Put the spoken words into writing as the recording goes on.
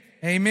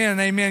Amen.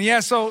 Amen. Yeah.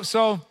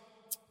 So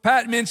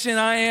Pat mentioned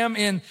I am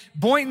in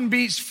Boynton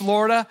Beach,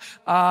 Florida.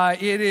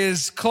 It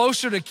is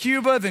closer to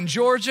Cuba than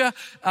Georgia.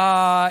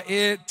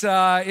 It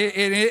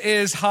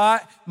is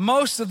hot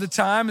most of the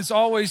time. It's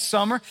always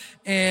summer.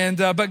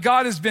 But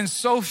God has been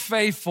so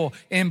faithful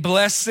in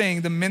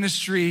blessing the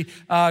ministry,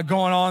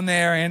 going on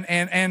there.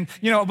 And,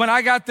 when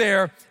I got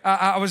there,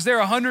 I was there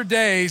 100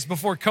 days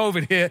before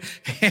COVID hit.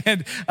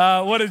 And,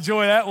 what a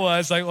joy that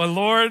was. Like, well,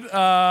 Lord,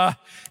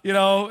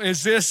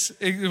 is this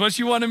what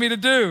you wanted me to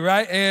do?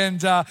 Right.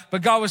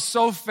 But God was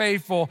so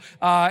faithful,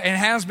 and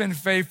has been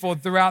faithful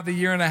throughout the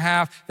year and a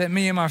half that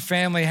me and my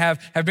family have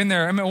been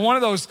there. I mean, one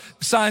of those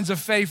signs of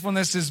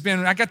faithfulness has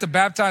been, I got to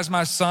baptize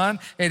my son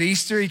at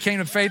Easter. He came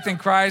to faith in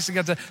Christ. I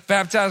got to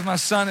baptize my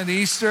son at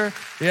Easter.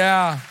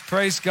 Yeah.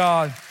 Praise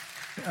God.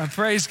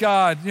 Praise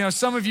God.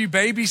 Some of you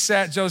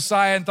babysat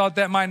Josiah and thought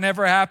that might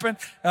never happen.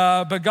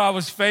 But God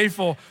was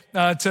faithful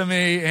to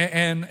me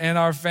and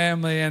our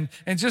family, and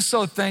just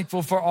so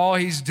thankful for all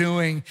he's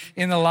doing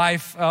in the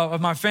life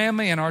of my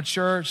family and our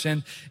church,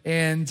 and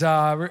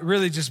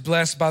really just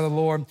blessed by the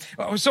Lord.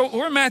 So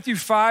we're in Matthew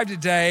 5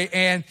 today.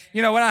 And,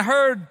 when I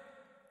heard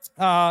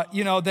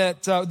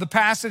the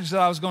passage that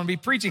I was going to be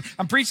preaching.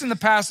 I'm preaching the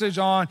passage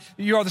on,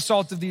 you are the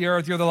salt of the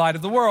earth, you're the light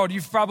of the world.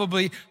 You've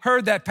probably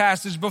heard that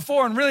passage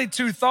before, and really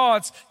two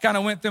thoughts kind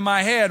of went through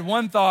my head.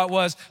 One thought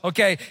was,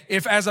 okay,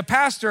 if as a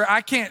pastor,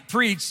 I can't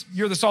preach,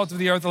 you're the salt of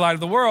the earth, the light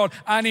of the world,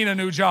 I need a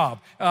new job.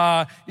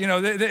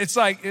 It's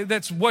like,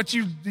 that's what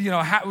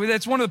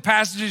that's one of the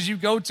passages you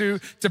go to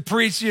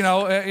preach,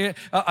 a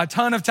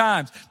ton of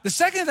times. The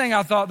second thing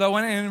I thought, though,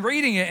 in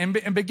reading it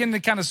and beginning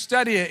to kind of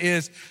study it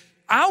is,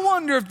 I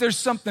wonder if there's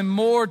something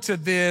more to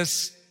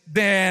this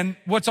than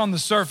what's on the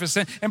surface.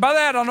 And by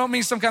that, I don't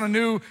mean some kind of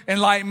new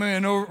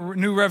enlightenment or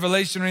new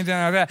revelation or anything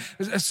like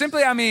that.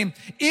 Simply, I mean,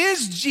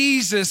 is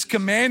Jesus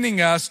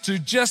commanding us to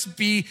just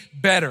be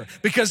better?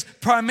 Because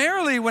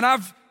primarily when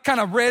I've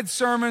kind of read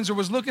sermons or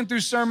was looking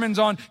through sermons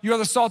on you are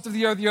the salt of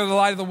the earth, you're the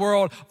light of the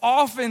world,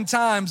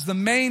 oftentimes the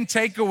main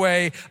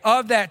takeaway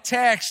of that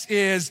text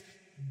is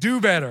do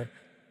better,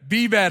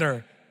 be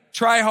better,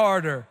 try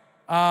harder,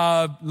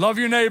 love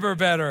your neighbor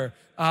better,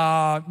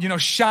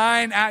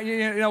 shine out.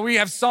 We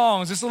have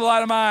songs, this little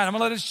light of mine, I'm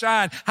gonna let it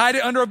shine. Hide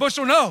it under a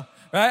bushel, no.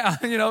 Right?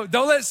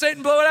 Don't let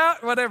Satan blow it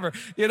out, whatever,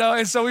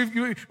 and so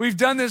we've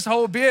done this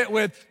whole bit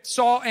with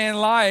salt and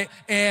light,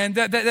 and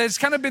that's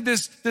kind of been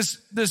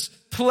this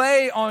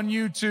play on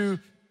you to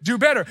do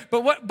better.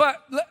 But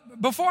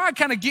before I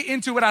kind of get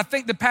into what I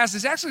think the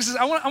passage actually says,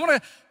 I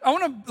want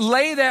to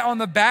lay that on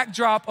the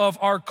backdrop of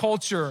our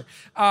culture,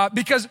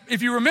 because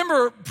if you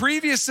remember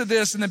previous to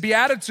this in the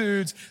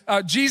Beatitudes,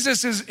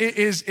 Jesus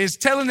is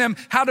telling them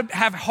how to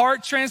have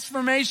heart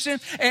transformation,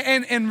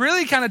 and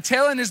really kind of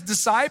telling his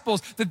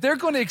disciples that they're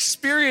going to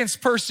experience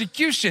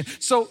persecution.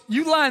 So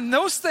you line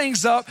those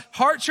things up,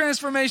 heart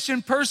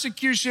transformation,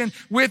 persecution,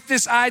 with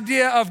this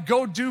idea of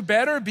go do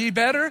better, be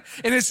better,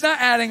 and it's not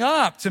adding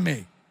up to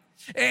me.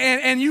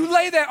 And you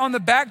lay that on the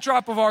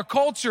backdrop of our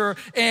culture,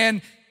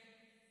 and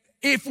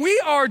if we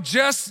are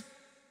just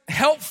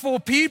helpful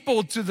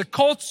people to the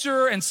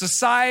culture and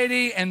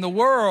society and the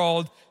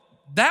world,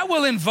 that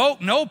will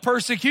invoke no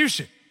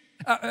persecution.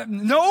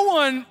 No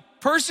one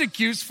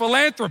persecutes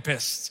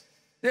philanthropists.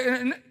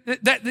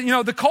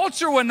 The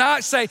culture would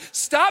not say,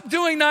 stop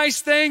doing nice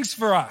things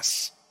for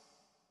us.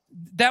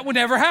 That would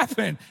never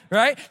happen,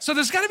 right? So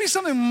there's got to be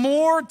something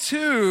more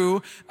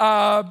to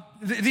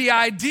the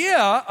idea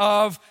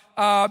of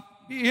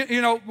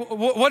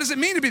what does it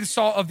mean to be the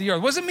salt of the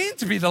earth? What does it mean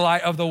to be the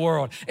light of the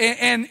world?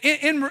 And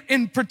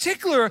in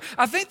particular,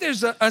 I think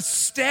there's a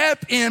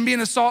step in being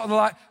the salt of the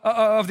light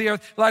of the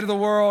earth, light of the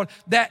world,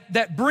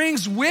 that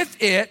brings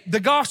with it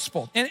the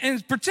gospel.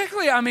 And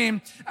particularly,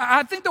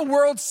 I think the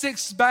world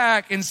sits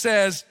back and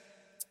says,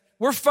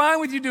 we're fine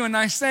with you doing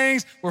nice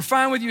things. We're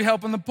fine with you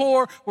helping the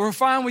poor. We're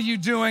fine with you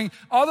doing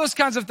all those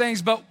kinds of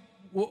things. But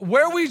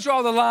where we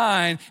draw the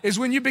line is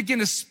when you begin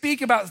to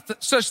speak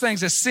about such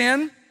things as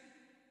sin,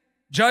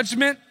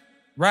 judgment,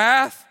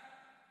 wrath,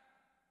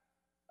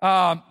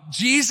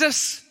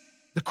 Jesus,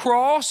 the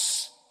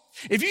cross.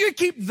 If you could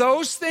keep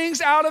those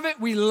things out of it,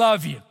 we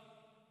love you.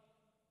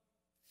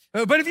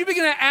 But if you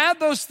begin to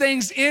add those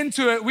things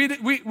into it,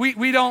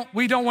 we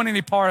don't want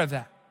any part of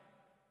that.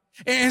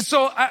 And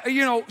so,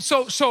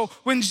 so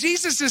when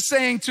Jesus is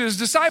saying to his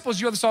disciples,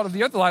 you're the salt of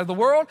the earth, the light of the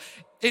world,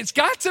 it's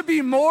got to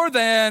be more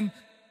than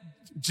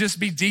just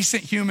be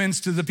decent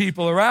humans to the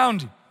people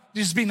around you.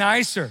 Just be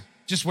nicer.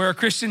 Just wear a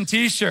Christian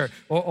t-shirt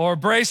or a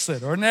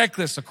bracelet or a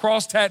necklace, a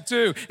cross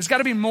tattoo. It's got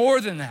to be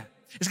more than that.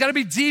 It's got to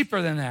be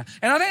deeper than that.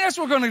 And I think that's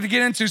what we're going to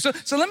get into. So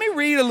let me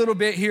read a little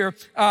bit here,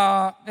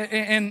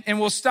 and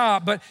we'll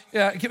stop. But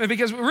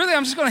because really,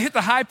 I'm just going to hit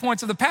the high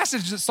points of the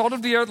passage: the salt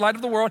of the earth, light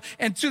of the world,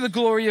 and to the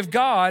glory of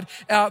God.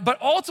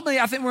 But ultimately,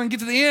 I think we're going to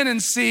get to the end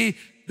and see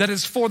that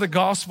it's for the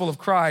gospel of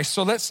Christ.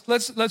 So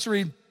let's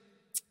read.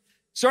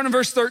 Starting in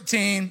verse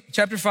 13,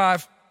 chapter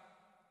 5.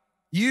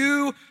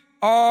 You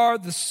are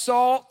the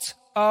salt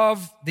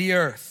of the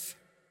earth.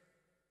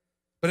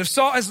 But if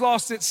salt has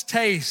lost its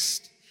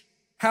taste,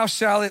 how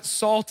shall its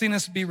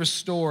saltiness be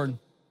restored?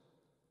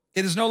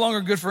 It is no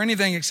longer good for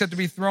anything except to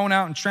be thrown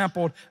out and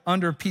trampled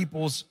under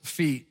people's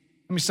feet.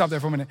 Let me stop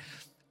there for a minute.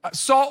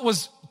 Salt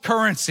was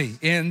currency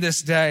in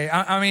this day.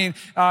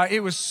 It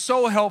was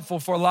so helpful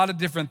for a lot of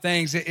different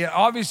things.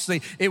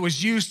 Obviously, it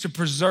was used to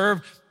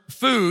preserve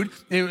food,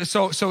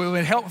 so it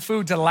would help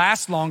food to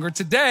last longer.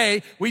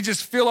 Today, we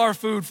just fill our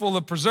food full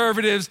of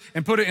preservatives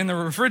and put it in the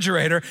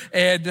refrigerator,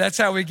 and that's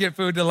how we get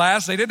food to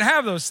last. They didn't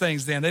have those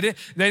things then. They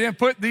didn't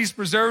put these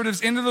preservatives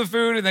into the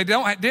food, and they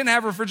didn't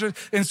have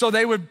refrigerators, and so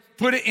they would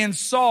put it in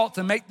salt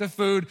to make the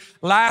food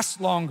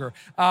last longer.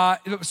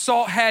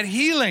 Salt had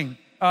healing,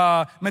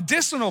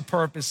 medicinal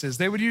purposes.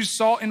 They would use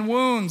salt in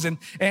wounds and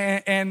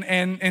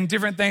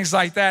different things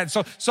like that.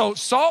 So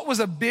salt was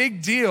a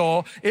big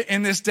deal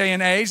in this day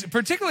and age,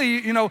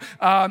 particularly,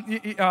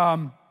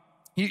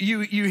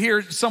 you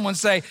hear someone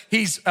say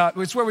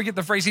it's where we get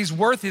the phrase, he's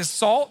worth his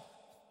salt.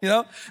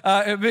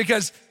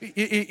 Because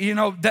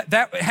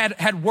that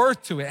had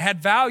worth to it,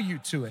 had value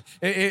to it.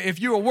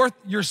 If you were worth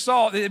your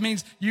salt, it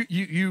means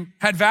you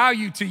had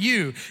value to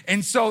you.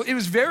 And so it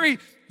was very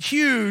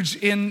huge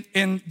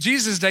in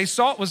Jesus' day.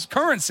 Salt was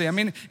currency.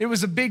 It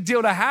was a big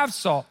deal to have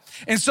salt.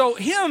 And so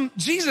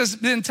Jesus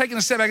then taking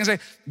a step back and say,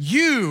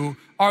 you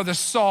are the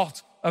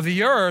salt of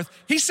the earth.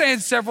 He's saying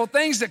several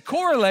things that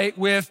correlate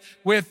with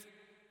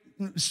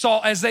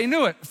salt as they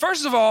knew it.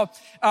 First of all,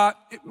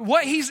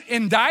 what he's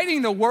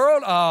indicting the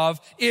world of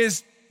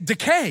is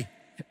decay.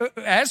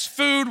 As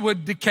food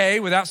would decay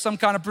without some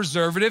kind of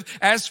preservative,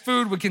 as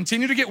food would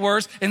continue to get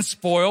worse and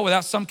spoil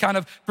without some kind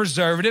of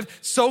preservative,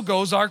 so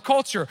goes our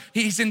culture.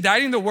 He's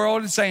indicting the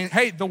world and saying,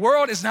 hey, the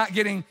world is not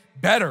getting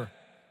better.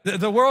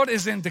 The world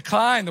is in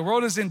decline. The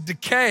world is in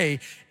decay,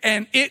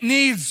 and it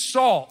needs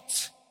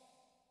salt.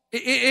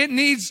 It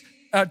needs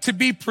to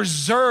be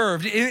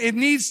preserved. It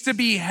needs to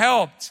be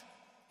helped.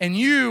 And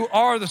you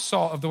are the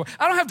salt of the world.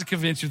 I don't have to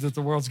convince you that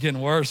the world's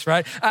getting worse,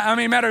 right?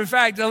 Matter of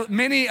fact,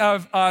 many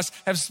of us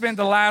have spent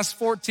the last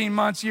 14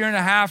 months, year and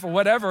a half or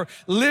whatever,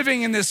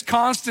 living in this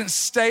constant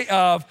state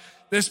of,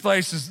 this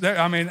place is,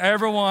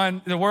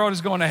 everyone, the world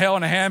is going to hell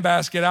in a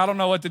handbasket. I don't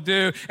know what to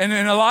do. And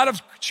then a lot of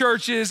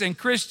churches and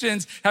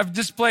Christians have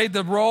displayed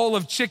the role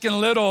of Chicken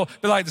Little,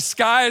 but like the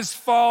sky is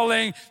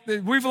falling,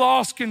 we've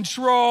lost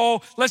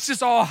control. Let's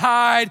just all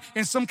hide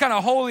in some kind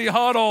of holy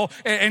huddle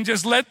and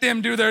just let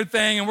them do their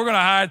thing, and we're going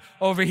to hide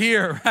over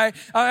here, right?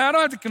 I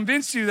don't have to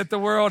convince you that the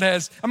world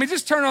has,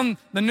 just turn on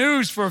the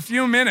news for a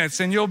few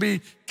minutes and you'll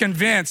be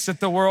convinced that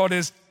the world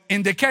is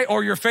in decay,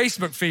 or your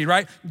Facebook feed,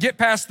 right? Get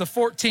past the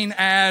 14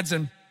 ads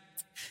and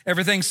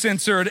everything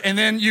censored, and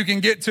then you can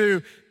get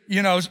to,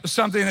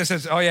 something that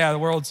says, oh yeah, the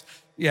world's,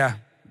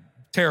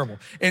 terrible.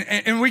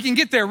 And we can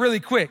get there really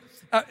quick.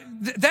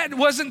 That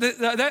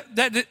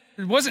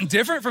wasn't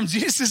different from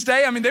Jesus'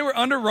 day. They were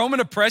under Roman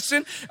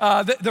oppression.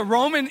 The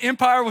Roman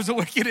Empire was a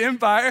wicked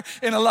empire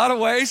in a lot of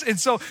ways. And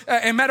so,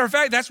 matter of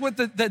fact, that's what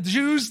the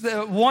Jews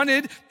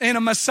wanted in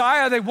a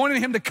Messiah. They wanted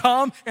him to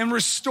come and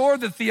restore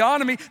the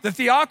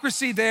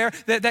theocracy there,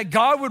 that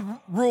God would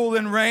rule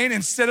and reign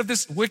instead of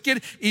this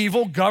wicked,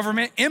 evil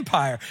government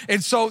empire.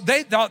 And so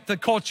they thought the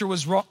culture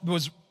was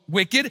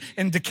wicked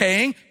and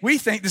decaying. We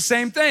think the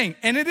same thing.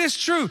 And it is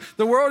true.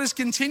 The world is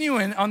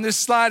continuing on this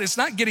slide. It's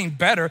not getting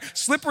better.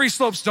 Slippery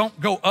slopes don't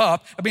go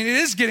up. It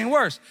is getting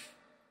worse.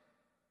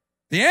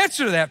 The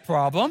answer to that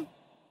problem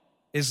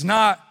is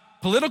not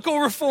political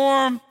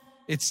reform.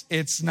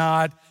 It's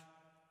not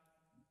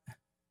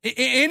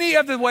any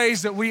of the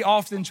ways that we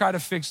often try to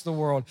fix the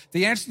world.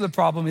 The answer to the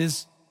problem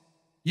is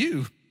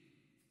you.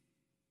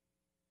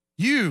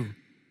 You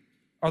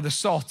are the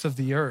salt of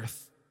the earth.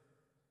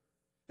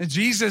 And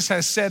Jesus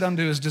has said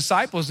unto his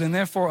disciples, and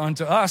therefore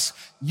unto us,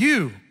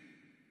 you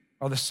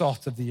are the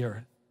salt of the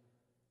earth.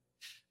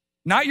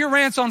 Not your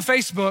rants on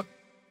Facebook,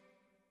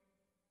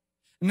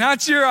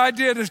 not your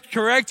idea to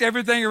correct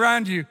everything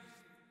around you.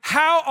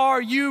 How are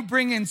you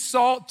bringing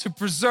salt to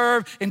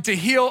preserve and to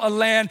heal a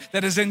land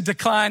that is in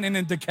decline and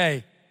in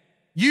decay?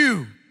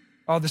 You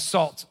are the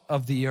salt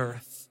of the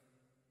earth.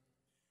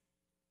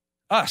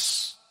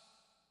 Us.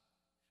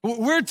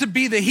 We're to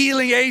be the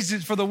healing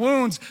agents for the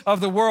wounds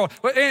of the world.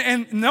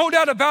 And no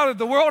doubt about it,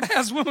 the world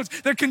has wounds.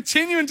 They're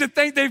continuing to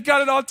think they've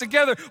got it all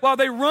together while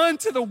they run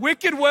to the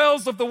wicked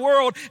wells of the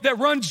world that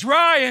run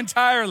dry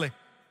entirely.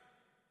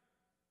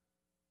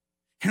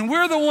 And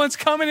we're the ones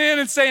coming in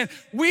and saying,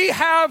 we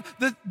have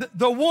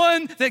the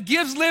one that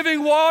gives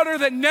living water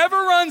that never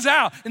runs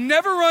out and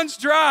never runs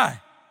dry.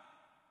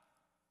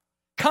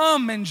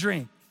 Come and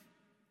drink.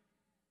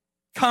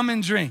 Come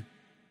and drink.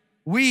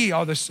 We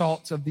are the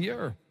salt of the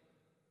earth.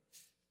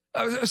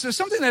 So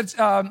something that's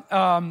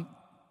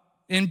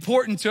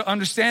important to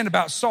understand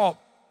about salt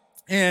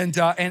and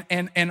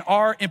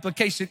our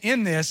implication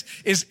in this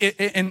is,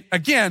 and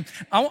again,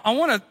 I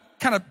want to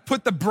kind of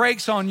put the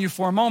brakes on you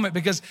for a moment,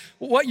 because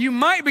what you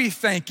might be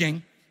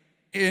thinking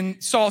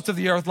in salt of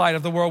the earth, light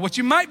of the world, what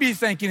you might be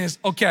thinking is,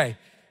 okay,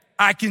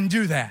 I can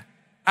do that.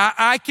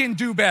 I can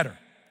do better.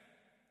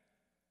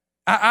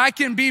 I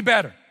can be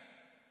better.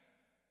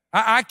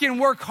 I can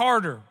work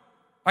harder.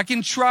 I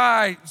can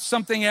try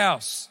something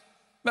else.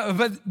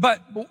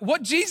 But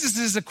what Jesus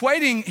is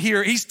equating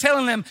here, he's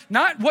telling them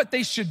not what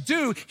they should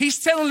do. He's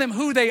telling them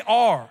who they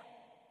are.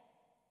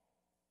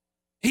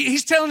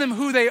 He's telling them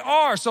who they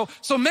are. So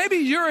maybe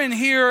you're in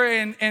here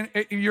and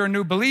you're a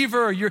new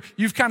believer, or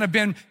you've kind of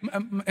been,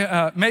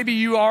 maybe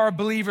you are a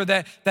believer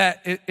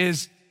that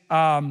is,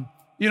 kind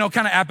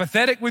of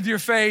apathetic with your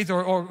faith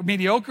or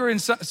mediocre in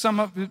some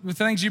of the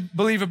things you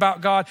believe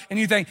about God. And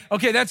you think,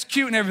 okay, that's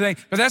cute and everything,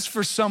 but that's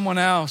for someone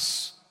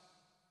else.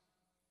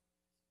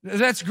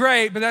 That's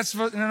great, but that's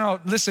for, no,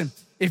 listen,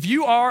 if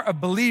you are a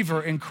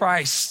believer in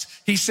Christ,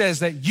 he says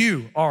that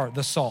you are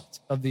the salt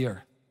of the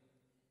earth.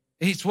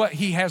 It's what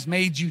he has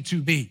made you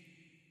to be.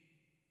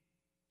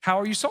 How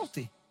are you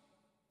salty?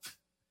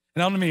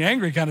 And I don't mean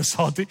angry kind of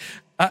salty.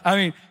 I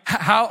mean,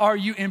 how are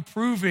you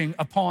improving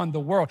upon the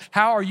world?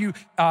 How are you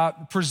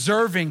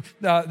preserving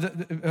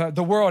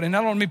the world? And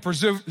I don't mean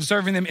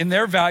preserving them in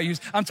their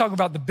values. I'm talking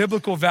about the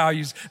biblical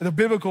values, the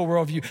biblical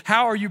worldview.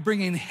 How are you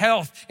bringing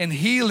health and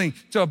healing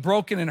to a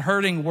broken and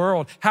hurting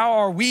world? How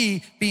are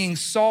we being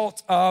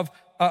salt of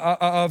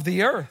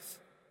the earth?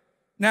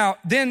 Now,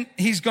 then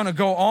he's going to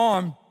go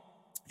on.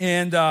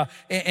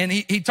 And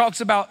he talks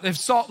about if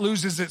salt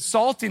loses its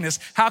saltiness,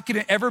 how can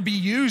it ever be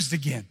used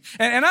again?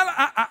 And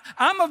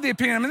I'm of the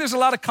opinion, there's a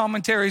lot of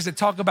commentaries that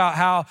talk about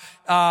how,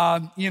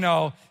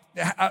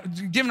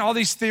 given all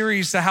these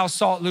theories to how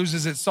salt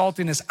loses its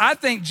saltiness. I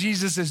think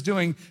Jesus is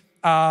doing,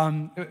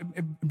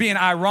 being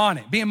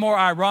more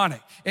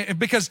ironic.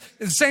 Because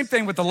the same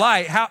thing with the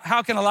light.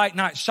 How can a light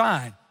not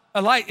shine?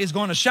 A light is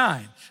going to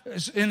shine.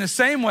 In the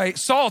same way,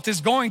 salt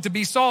is going to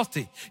be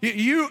salty.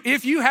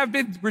 If you have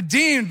been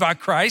redeemed by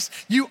Christ,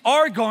 you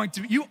are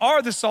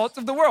the salt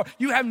of the world.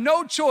 You have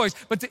no choice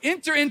but to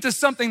enter into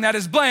something that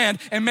is bland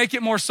and make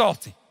it more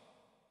salty.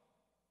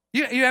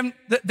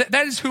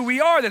 That is who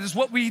we are. That is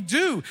what we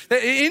do. That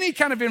any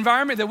kind of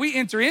environment that we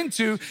enter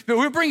into, that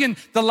we're bringing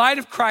the light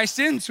of Christ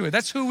into it.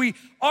 That's who we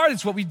are.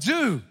 That's what we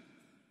do.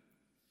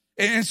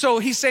 And so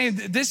he's saying,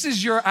 this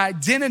is your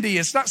identity.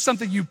 It's not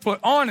something you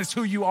put on. It's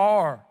who you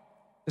are.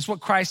 It's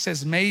what Christ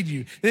has made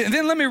you. And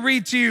then let me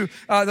read to you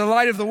the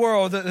light of the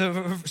world.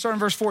 Starting in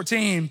verse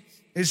 14,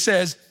 it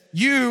says,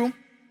 you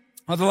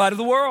are the light of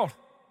the world.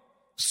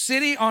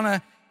 City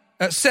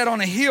set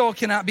on a hill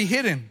cannot be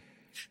hidden.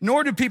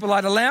 Nor do people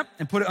light a lamp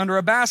and put it under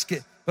a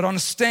basket, but on a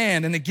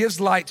stand, and it gives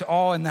light to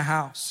all in the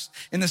house.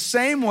 In the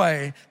same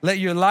way, let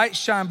your light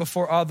shine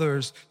before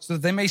others so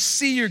that they may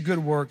see your good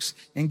works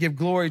and give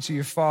glory to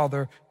your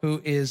Father who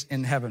is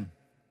in heaven.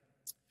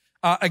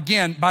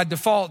 Again, by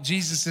default,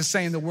 Jesus is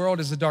saying the world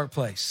is a dark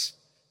place.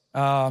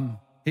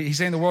 He's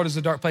saying the world is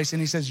a dark place, and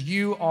he says,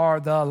 you are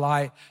the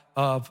light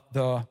of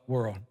the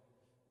world.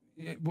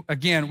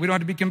 Again, we don't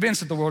have to be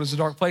convinced that the world is a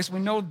dark place. We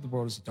know that the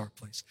world is a dark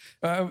place.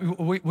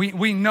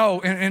 We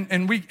know,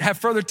 and we have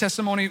further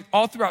testimony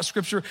all throughout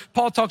Scripture.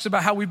 Paul talks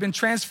about how we've been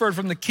transferred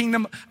from the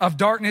kingdom of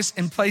darkness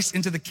and placed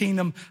into the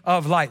kingdom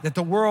of light, that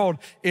the world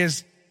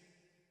is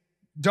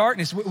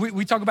darkness.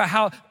 We talk about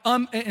how,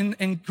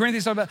 in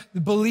Corinthians, talk about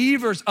the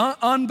believers,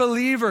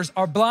 unbelievers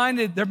are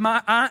blinded.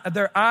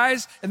 Their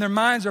eyes and their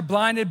minds are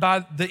blinded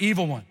by the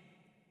evil one.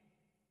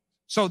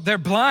 So they're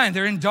blind.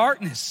 They're in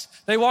darkness.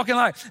 They walk in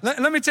light.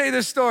 Let me tell you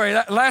this story.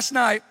 Last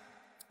night,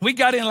 we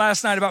got in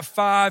about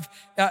 5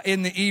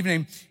 in the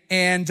evening,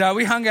 and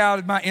we hung out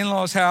at my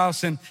in-laws'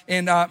 house, and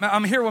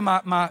I'm here with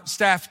my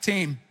staff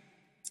team.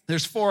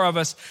 There's 4 of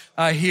us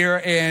here,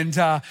 and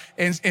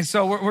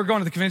so we're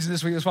going to the convention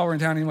this week. That's why we're in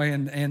town anyway,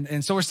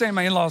 and so we're staying at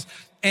my in-laws.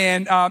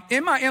 And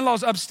in my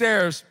in-laws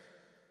upstairs,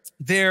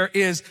 there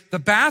is the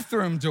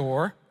bathroom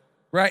door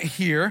right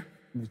here.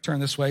 Let me turn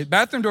this way.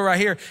 Bathroom door right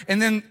here,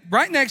 and then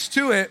right next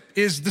to it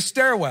is the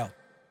stairwell.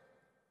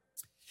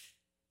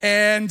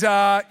 And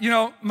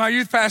my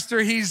youth pastor,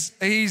 he's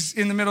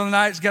in the middle of the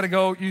night. He's got to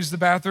go use the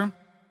bathroom.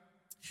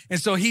 And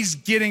so he's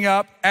getting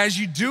up, as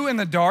you do in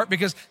the dark,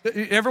 because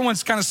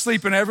everyone's kind of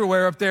sleeping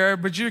everywhere up there,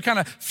 but you're kind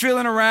of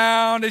feeling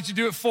around as you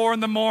do at 4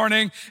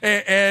 a.m.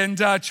 and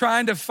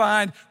trying to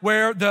find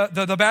where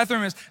the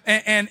bathroom is.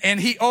 And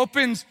he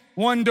opens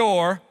one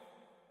door,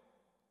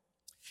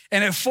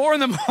 and at 4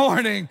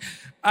 a.m,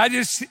 I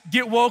just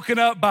get woken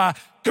up by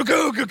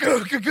cuckoo,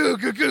 cuckoo, cuckoo,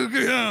 cuckoo,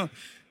 cuckoo.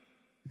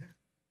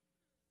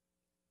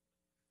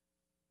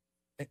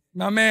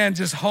 My man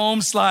just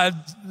home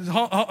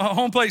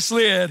plate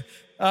slid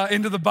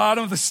into the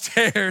bottom of the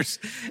stairs,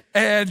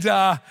 and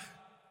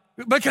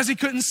because he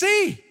couldn't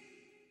see,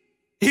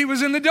 he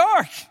was in the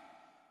dark.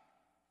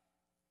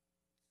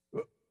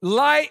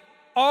 Light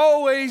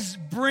always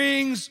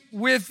brings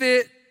with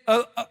it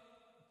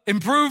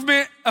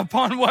improvement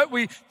upon what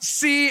we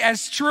see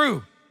as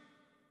true,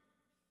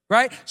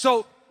 right?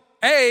 So,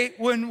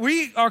 when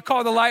we are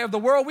called the light of the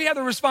world, we have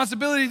the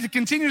responsibility to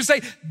continue to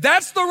say,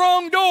 that's the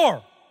wrong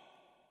door.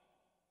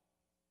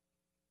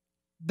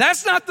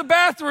 That's not the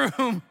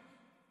bathroom.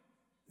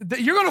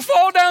 You're going to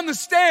fall down the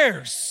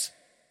stairs.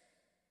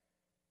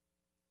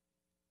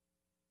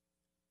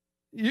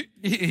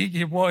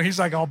 He's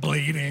like all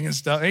bleeding and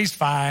stuff. He's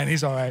fine.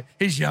 He's all right.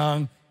 He's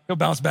young. He'll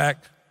bounce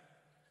back.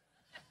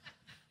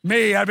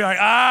 Me, I'd be like,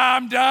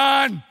 I'm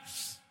done.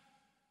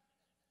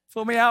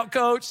 Fill me out,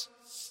 coach.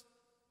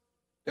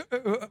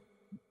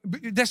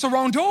 That's the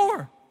wrong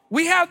door.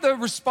 We have the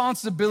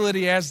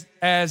responsibility as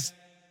the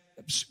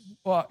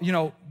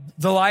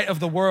light of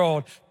the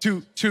world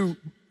to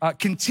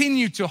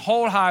continue to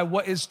hold high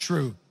what is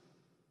true.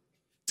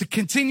 To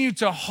continue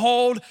to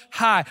hold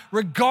high,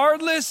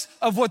 regardless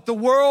of what the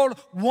world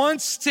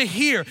wants to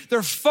hear.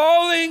 They're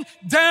falling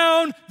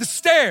down the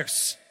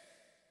stairs.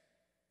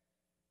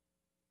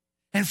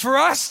 And for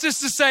us just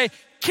to say,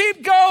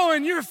 keep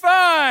going, you're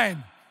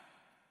fine.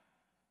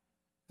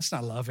 That's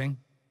not loving.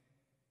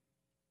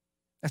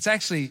 It's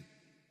actually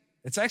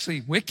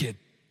wicked.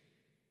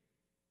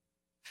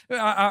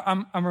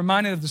 I'm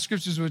reminded of the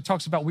scriptures where it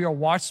talks about we are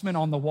watchmen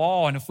on the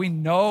wall. And if we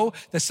know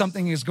that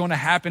something is going to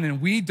happen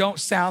and we don't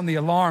sound the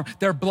alarm,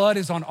 their blood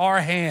is on our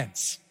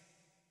hands.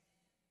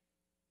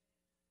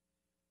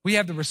 We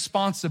have the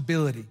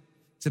responsibility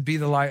to be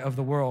the light of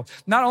the world.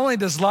 Not only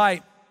does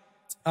light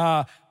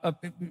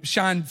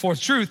shine forth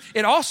truth,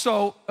 it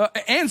also,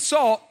 and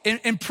salt,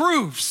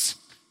 improves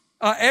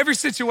every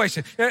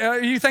situation.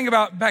 You think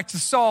about back to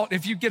salt.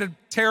 If you get a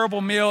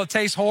terrible meal, it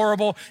tastes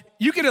horrible,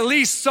 you could at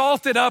least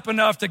salt it up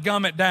enough to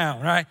gum it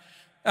down, right?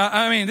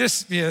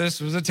 This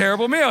was a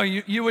terrible meal.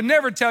 You would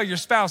never tell your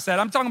spouse that.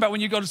 I'm talking about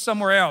when you go to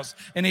somewhere else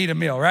and eat a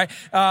meal, right?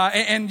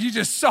 And you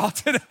just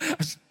salt it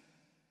up.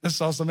 I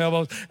saw some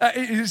elbows.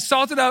 You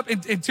salt it up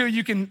until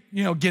you can,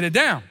 get it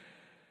down.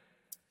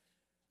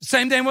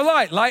 Same thing with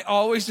light. Light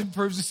always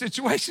improves the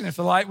situation. If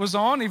the light was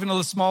on, even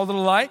a small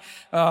little light,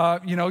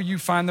 you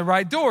find the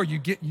right door.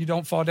 You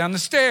don't fall down the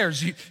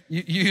stairs.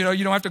 You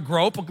don't have to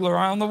grope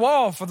around the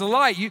wall for the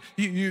light.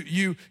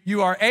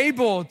 You are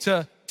able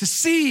to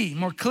see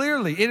more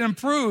clearly. It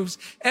improves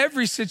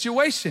every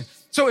situation.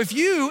 So if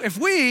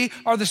we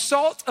are the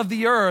salt of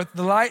the earth,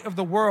 the light of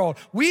the world,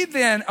 we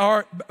then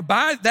are,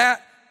 by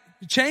that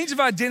change of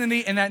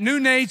identity and that new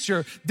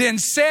nature, then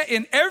set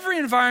in every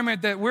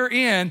environment that we're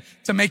in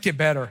to make it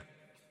better.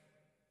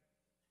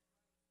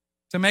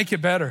 To make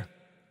it better.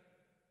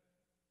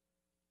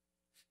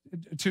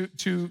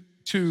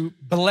 To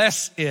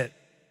bless it.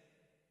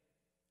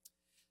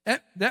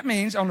 That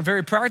means on a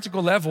very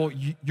practical level,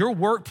 your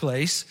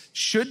workplace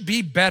should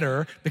be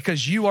better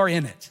because you are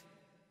in it.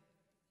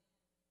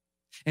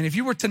 And if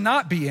you were to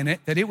not be in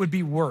it, that it would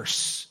be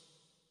worse.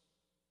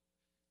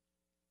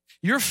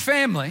 Your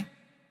family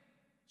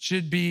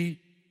should be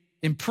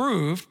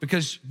improved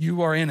because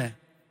you are in it.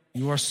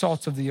 You are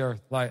salt of the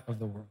earth, light of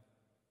the world.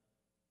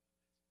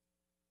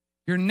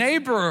 Your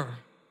neighborhood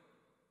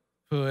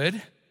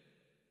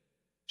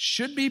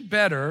should be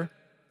better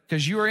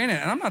because you are in it.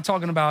 And I'm not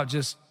talking about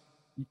just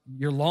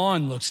your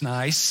lawn looks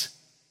nice.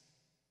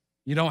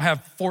 You don't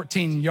have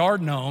 14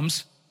 yard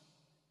gnomes.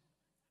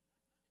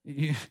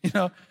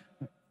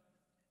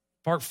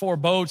 Park 4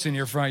 boats in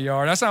your front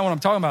yard. That's not what I'm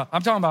talking about.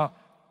 I'm talking about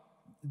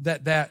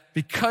that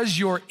because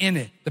you're in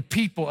it, the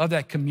people of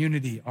that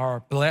community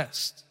are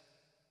blessed.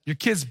 Your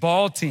kids'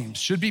 ball teams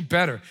should be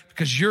better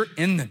because you're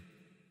in them.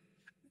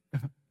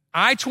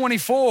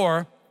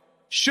 I-24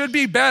 should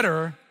be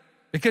better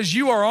because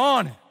you are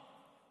on it.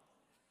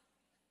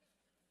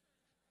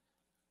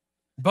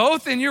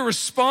 Both in your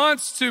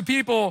response to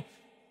people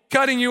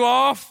cutting you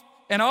off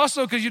and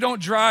also because you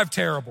don't drive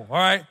terrible, all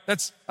right? I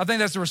think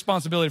that's a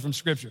responsibility from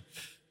Scripture.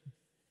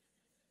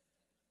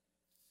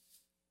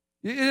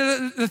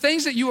 The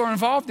things that you are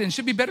involved in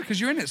should be better because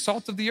you're in it.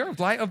 Salt of the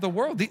earth, light of the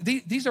world.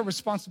 These are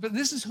responsibilities.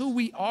 This is who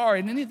we are.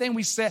 And anything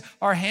we set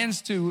our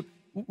hands to,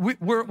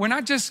 we're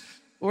not just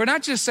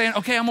saying,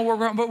 okay, I'm gonna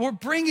work around, but we're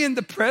bringing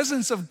the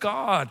presence of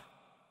God.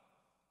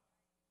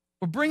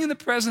 We're bringing the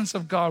presence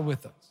of God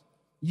with us.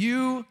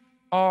 You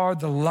are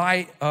the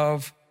light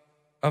of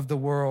the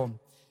world.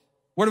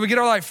 Where do we get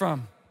our light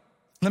from?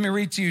 Let me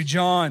read to you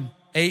John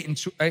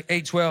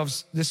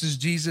 8:12. This is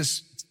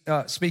Jesus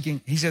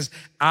speaking. He says,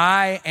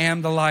 I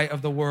am the light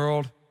of the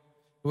world.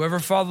 Whoever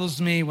follows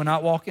me will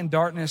not walk in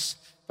darkness,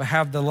 but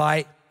have the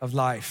light of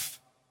life.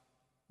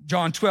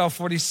 John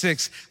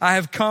 12:46. I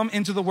have come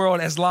into the world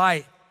as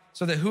light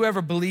so that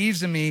whoever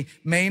believes in me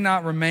may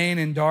not remain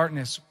in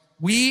darkness.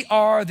 We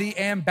are the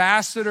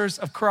ambassadors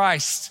of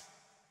Christ.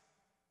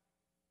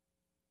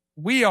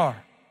 We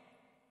are.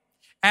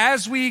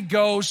 As we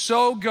go,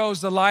 so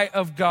goes the light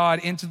of God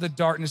into the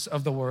darkness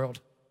of the world.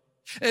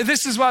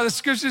 This is why the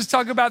scriptures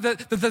talk about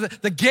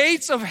the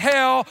gates of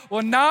hell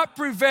will not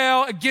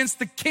prevail against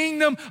the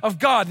kingdom of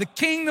God, the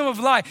kingdom of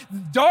light.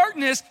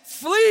 Darkness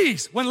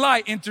flees when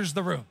light enters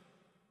the room.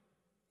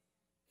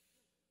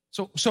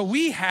 So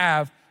we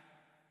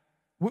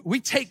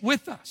take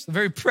with us the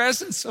very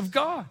presence of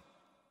God.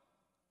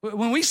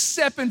 When we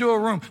step into a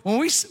room, when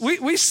we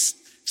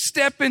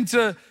step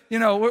into,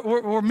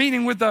 we're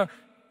meeting with the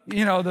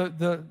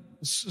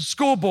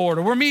school board,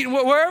 or we're meeting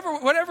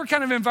whatever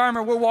kind of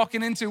environment we're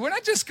walking into. We're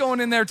not just going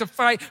in there to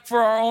fight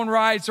for our own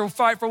rights or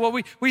fight for what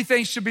we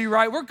think should be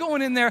right. We're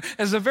going in there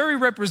as a very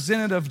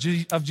representative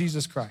of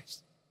Jesus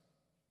Christ.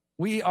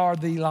 We are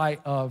the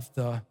light of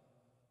the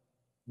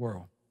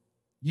world.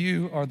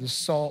 You are the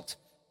salt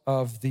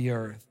of the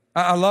earth.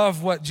 I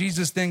love what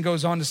Jesus then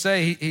goes on to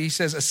say. He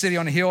says, a city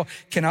on a hill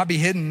cannot be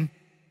hidden,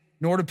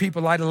 nor do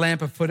people light a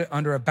lamp and put it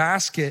under a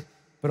basket,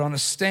 but on a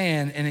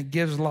stand, and it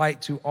gives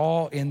light to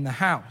all in the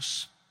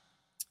house.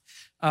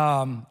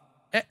 Because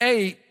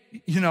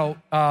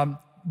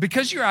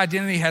your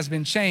identity has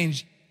been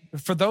changed,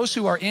 for those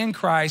who are in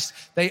Christ,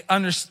 they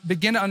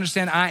begin to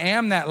understand, I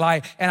am that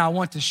light and I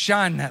want to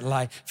shine that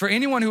light. For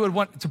anyone who would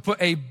want to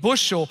put a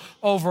bushel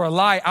over a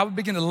light, I would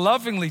begin to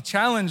lovingly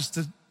challenge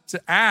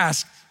to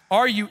ask,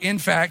 are you in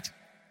fact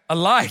a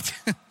light?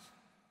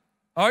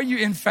 Are you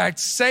in fact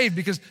saved?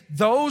 Because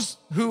those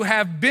who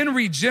have been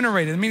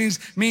regenerated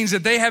means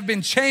that they have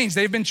been changed.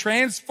 They've been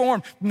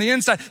transformed from the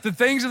inside. The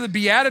things of the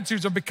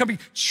Beatitudes are becoming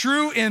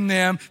true in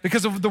them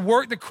because of the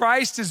work that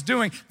Christ is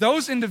doing.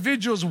 Those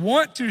individuals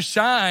want to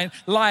shine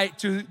light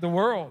to the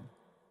world.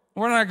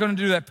 We're not going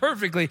to do that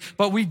perfectly,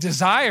 but we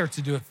desire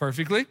to do it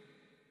perfectly.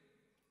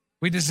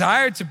 We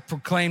desire to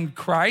proclaim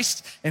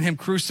Christ and Him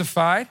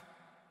crucified.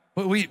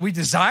 But we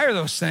desire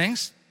those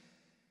things.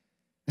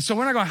 And so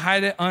we're not going to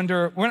hide it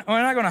we're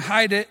not going to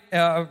hide it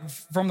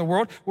from the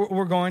world.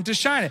 We're going to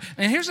shine it.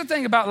 And here's the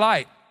thing about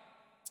light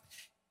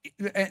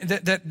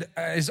that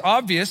is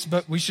obvious,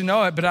 but we should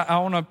know it. But I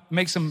want to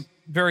make some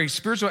very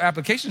spiritual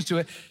applications to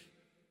it.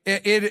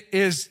 It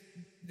is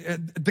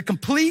the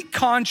complete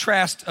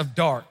contrast of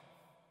dark.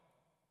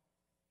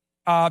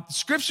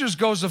 Scriptures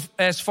goes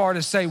as far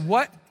to say,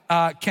 what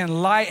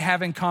can light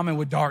have in common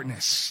with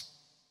darkness?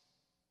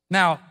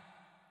 Now,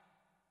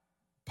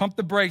 pump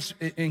the brakes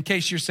in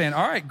case you're saying,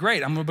 all right,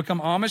 great, I'm going to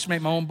become Amish,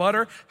 make my own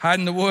butter, hide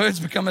in the woods,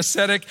 become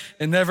ascetic,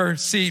 and never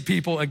see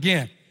people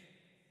again.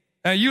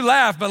 Now, you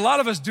laugh, but a lot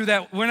of us do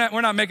that. We're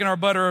not making our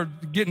butter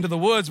get into the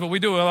woods, but we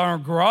do it in our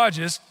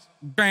garages.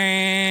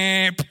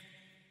 Bam!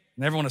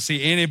 Never want to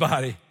see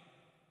anybody.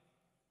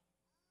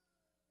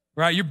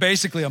 Right? You're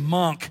basically a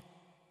monk.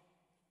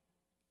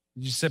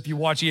 Except you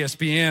watch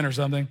ESPN or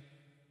something.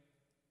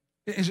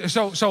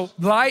 So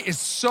light is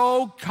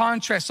so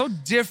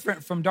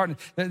different from darkness.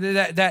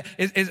 That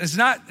it's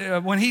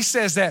not, when he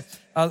says that,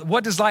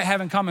 what does light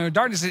have in common with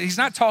darkness? He's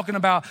not talking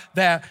about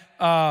that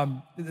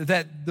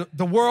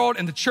the world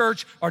and the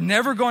church are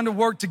never going to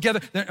work together.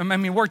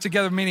 Work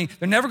together meaning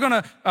they're never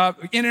going to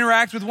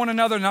interact with one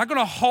another. They're not going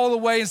to haul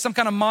away in some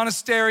kind of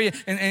monastery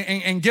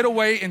and get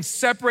away and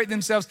separate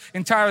themselves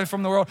entirely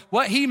from the world.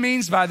 What he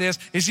means by this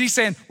is he's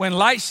saying when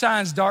light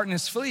shines,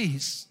 darkness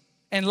flees.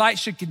 And light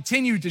should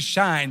continue to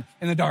shine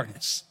in the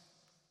darkness.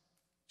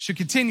 Should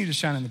continue to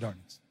shine in the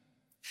darkness.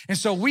 And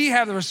so we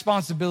have the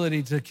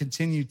responsibility to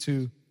continue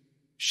to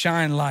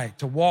shine light,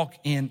 to walk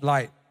in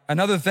light.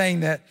 Another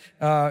thing that,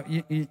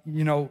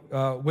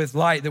 with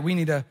light that we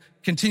need to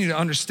continue to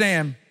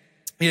understand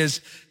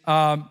is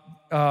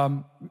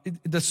the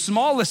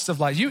smallest of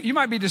lights. You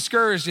might be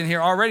discouraged in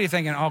here already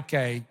thinking,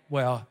 okay,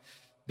 well,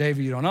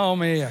 David, you don't know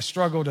me. I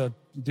struggle to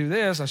do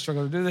this. I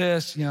struggle to do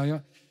this.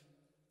 The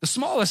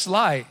smallest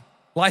light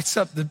lights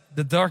up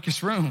the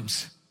darkest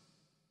rooms.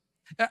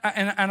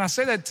 And I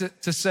say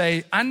that to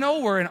say, I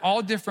know we're in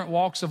all different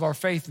walks of our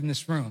faith in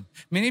this room.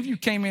 Many of you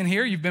came in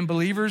here, you've been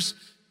believers,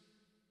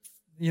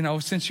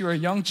 since you were a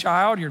young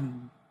child. You're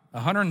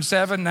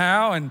 107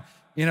 now, and,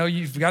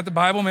 you've got the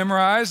Bible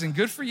memorized, and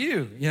good for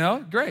you,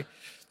 great.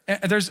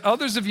 And there's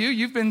others of you,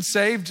 you've been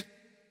saved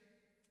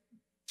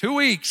 2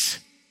 weeks.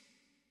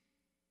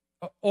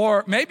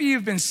 Or maybe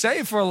you've been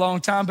saved for a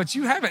long time, but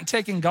you haven't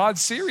taken God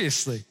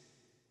seriously.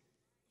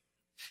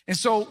 And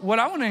so what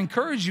I want to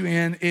encourage you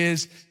in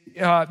is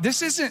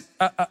this isn't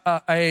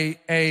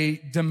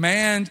a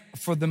demand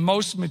for the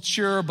most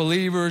mature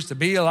believers to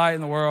be a light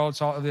in the world.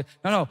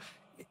 No.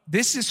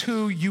 This is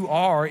who you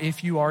are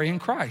if you are in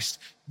Christ.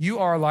 You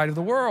are a light of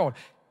the world.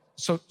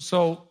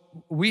 So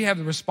we have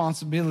the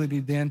responsibility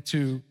then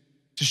to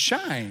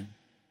shine,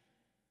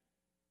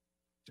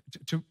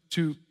 to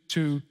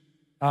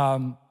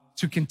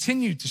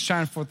continue to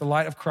shine forth the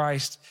light of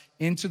Christ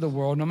into the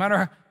world. No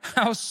matter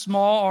how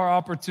small our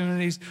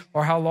opportunities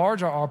or how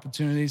large our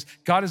opportunities,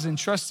 God has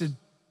entrusted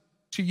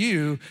to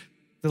you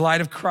the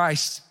light of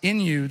Christ in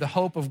you, the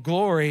hope of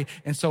glory.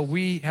 And so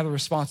we have a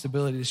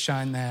responsibility to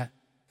shine that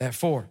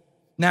forth.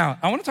 Now,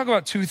 I want to talk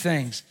about two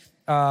things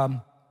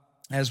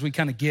as we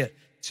kind of get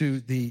to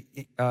the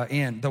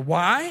end. The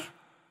why.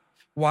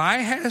 Why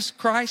has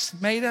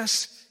Christ made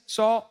us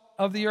salt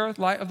of the earth,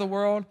 light of the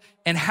world?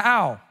 And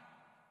how?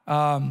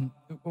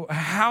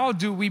 How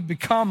do we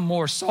become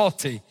more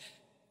salty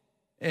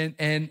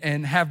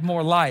and have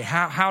more light?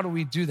 How do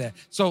we do that?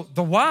 So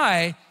the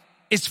why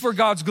is for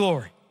God's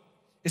glory.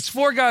 It's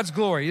for God's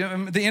glory.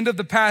 The end of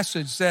the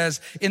passage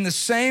says, in the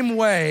same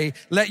way,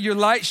 let your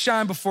light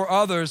shine before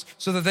others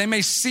so that they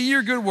may see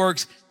your good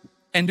works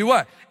and do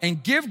what?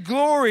 And give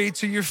glory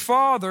to your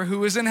Father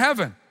who is in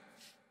heaven.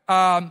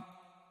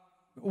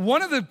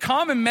 One of the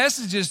common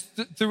messages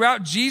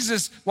throughout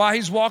Jesus while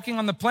he's walking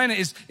on the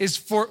planet is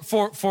for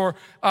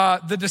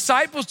the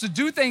disciples to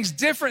do things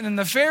different than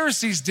the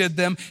Pharisees did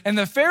them. And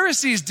the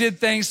Pharisees did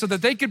things so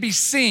that they could be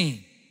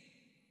seen.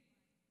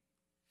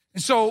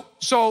 And so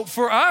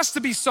for us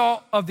to be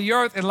salt of the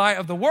earth and light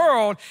of the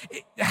world,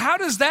 how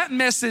does that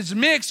message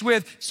mix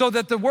with so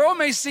that the world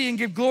may see and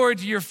give glory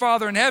to your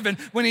Father in heaven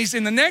when he's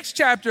in the next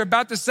chapter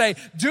about to say,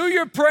 do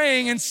your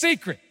praying in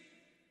secret.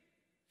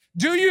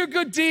 Do your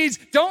good deeds.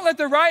 Don't let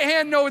the right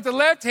hand know what the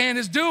left hand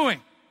is doing.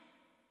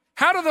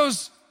 How do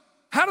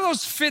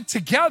those fit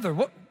together?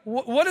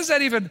 What does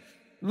that even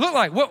look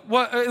like?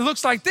 It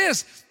looks like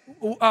this.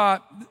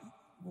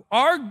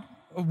 Our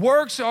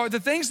works or the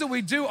things that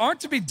we do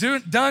aren't to be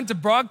done to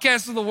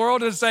broadcast to the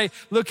world and say,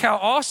 look how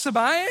awesome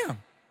I am.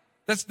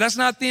 That's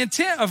not the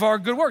intent of our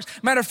good works.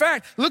 Matter of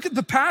fact, look at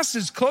the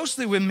passage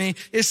closely with me.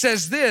 It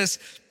says this,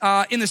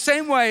 in the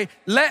same way,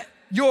 let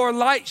your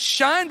light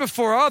shine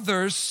before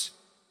others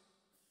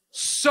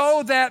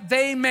so that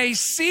they may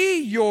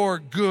see your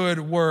good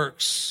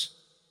works.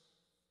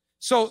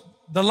 So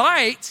the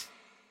light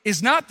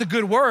is not the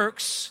good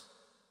works.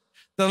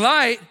 The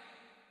light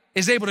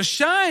is able to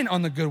shine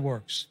on the good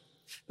works.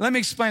 Let me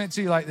explain it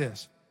to you like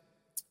this.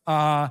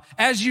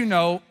 As you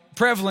know,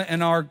 prevalent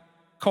in our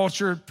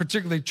culture,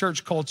 particularly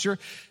church culture,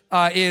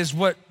 is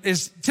what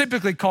is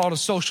typically called a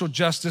social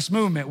justice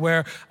movement,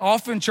 where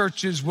often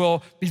churches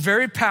will be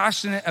very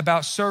passionate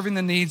about serving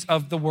the needs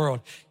of the world.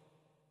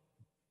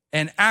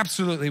 And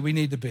absolutely, we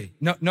need to be.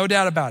 No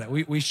doubt about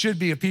it. We should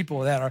be a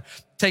people that are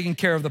taking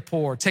care of the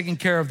poor, taking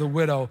care of the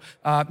widow.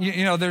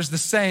 There's the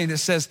saying that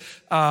says,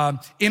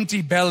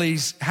 empty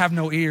bellies have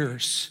no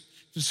ears.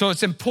 So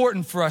it's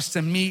important for us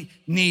to meet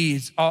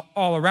needs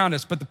all around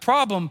us. But the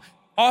problem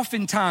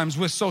oftentimes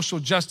with social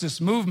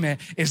justice movement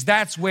is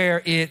that's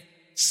where it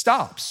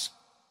stops.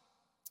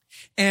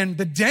 And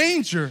the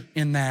danger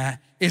in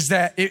that is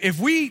that if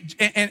we,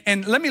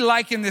 and let me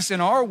liken this in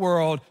our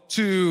world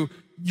to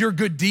your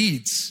good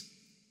deeds,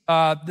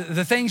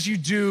 the things you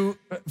do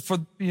for,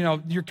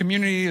 your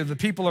community or the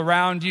people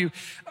around you,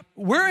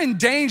 we're in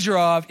danger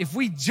of, if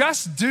we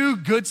just do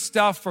good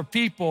stuff for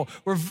people,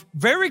 we're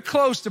very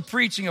close to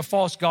preaching a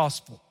false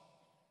gospel.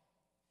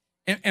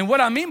 And what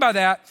I mean by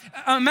that,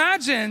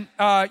 imagine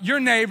your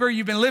neighbor,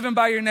 you've been living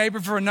by your neighbor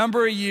for a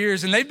number of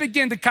years, and they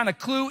begin to kind of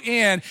clue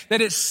in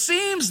that it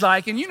seems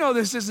like, and you know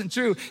this isn't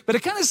true, but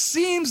it kind of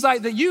seems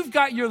like that you've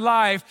got your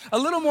life a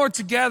little more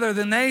together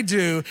than they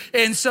do.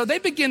 And so they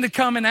begin to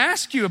come and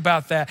ask you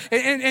about that.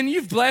 And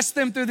you've blessed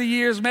them through the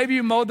years. Maybe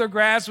you mowed their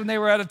grass when they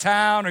were out of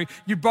town, or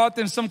you brought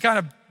them some kind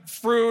of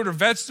fruit or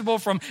vegetable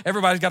from,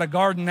 everybody's got a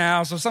garden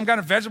now, so some kind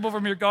of vegetable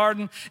from your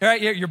garden, right?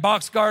 Your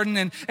box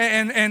garden,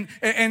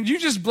 and you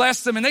just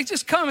bless them, and they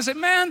just come and say,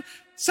 man,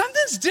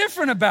 something's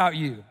different about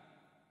you.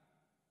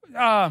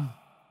 I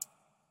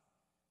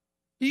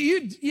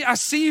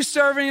see you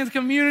serving in the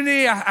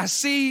community. I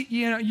see,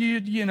 you're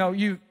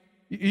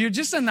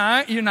just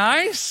you're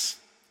nice.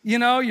 You're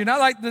not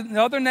like the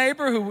other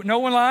neighbor who no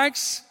one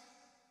likes.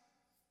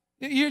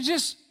 You're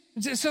just,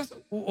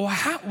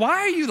 why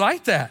are you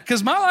like that?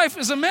 Because my life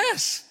is a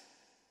mess.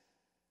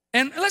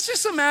 And let's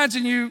just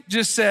imagine you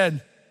just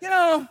said,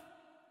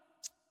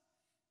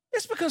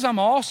 it's because I'm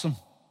awesome.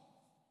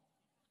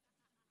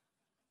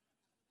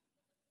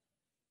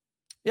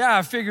 Yeah,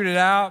 I figured it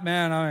out,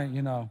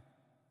 man.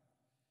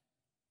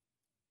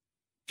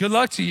 Good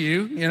luck to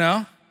you, we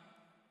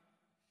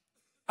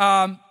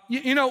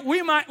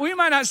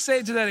might not say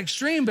it to that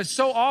extreme, but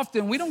so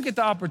often we don't get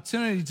the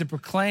opportunity to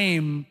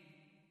proclaim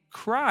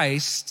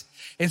Christ.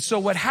 And so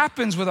what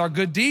happens with our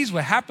good deeds,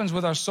 what happens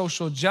with our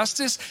social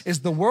justice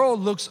is the world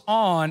looks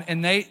on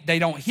and they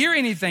don't hear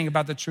anything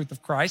about the truth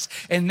of Christ.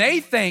 And they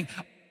think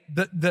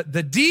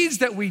the deeds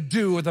that we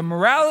do, or the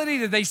morality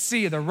that they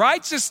see, the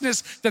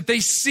righteousness that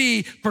they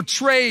see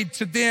portrayed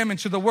to them and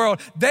to the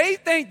world, they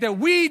think that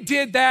we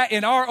did that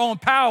in our own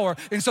power.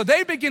 And so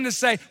they begin to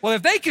say, well,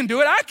 if they can do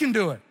it, I can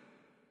do it.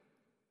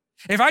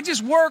 If I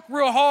just work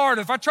real hard,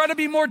 if I try to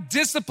be more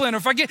disciplined, or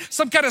if I get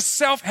some kind of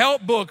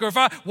self-help book, or if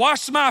I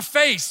wash my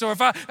face, or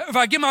if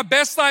I get my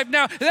best life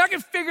now, then I can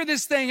figure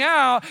this thing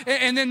out,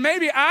 and then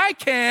maybe I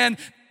can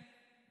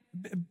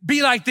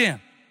be like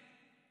them.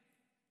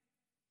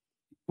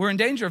 We're in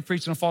danger of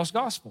preaching a false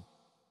gospel.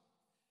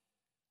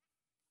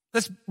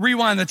 Let's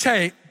rewind the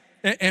tape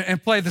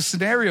and play the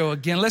scenario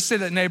again. Let's say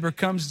that neighbor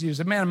comes to you and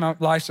says, man, my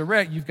life's a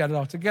wreck. You've got it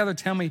all together.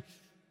 Tell me,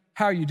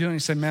 how are you doing? He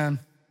said, man,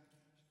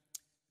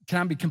 can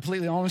I be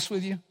completely honest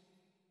with you?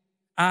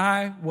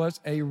 I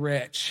was a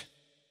wretch,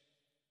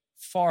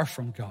 far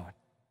from God.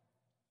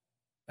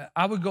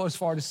 I would go as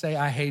far to say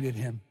I hated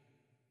him.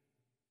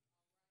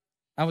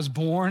 I was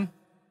born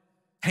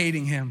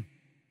hating him.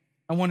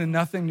 I wanted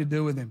nothing to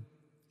do with him.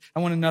 I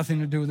wanted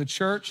nothing to do with the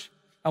church.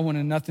 I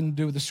wanted nothing to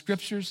do with the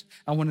scriptures.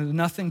 I wanted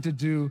nothing to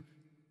do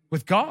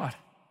with God.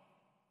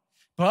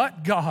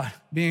 But God,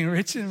 being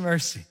rich in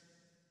mercy,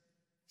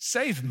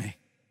 saved me.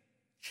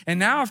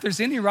 And now if there's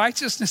any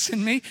righteousness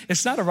in me,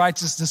 it's not a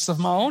righteousness of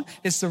my own,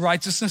 it's the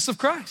righteousness of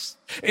Christ.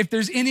 If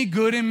there's any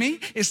good in me,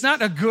 it's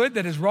not a good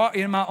that is wrought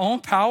in my own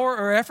power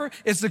or effort,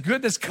 it's the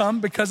good that's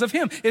come because of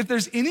him. If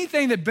there's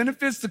anything that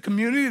benefits the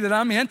community that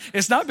I'm in,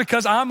 it's not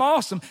because I'm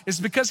awesome, it's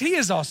because he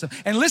is awesome.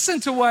 And listen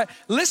to what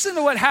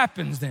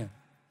happens then.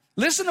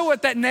 Listen to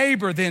what that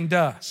neighbor then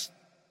does.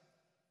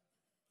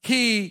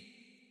 He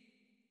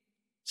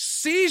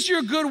sees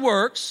your good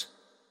works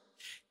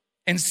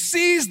and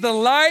sees the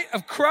light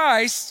of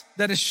Christ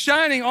that is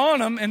shining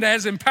on him and that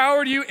has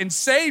empowered you and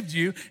saved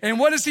you. And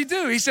what does he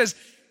do? He says,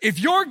 if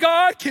your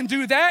God can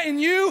do that in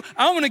you,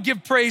 I want to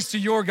give praise to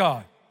your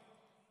God.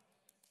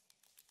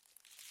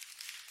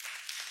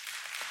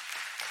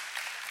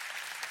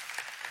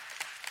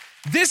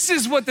 This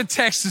is what the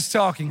text is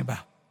talking about.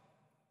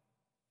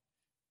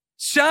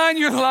 Shine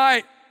your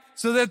light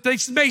so that they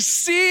may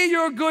see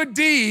your good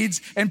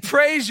deeds and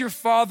praise your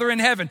Father in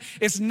heaven.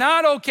 It's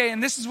not okay,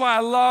 and this is why I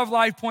love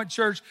Life Point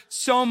Church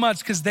so much,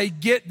 because they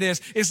get this.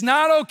 It's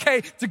not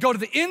okay to go to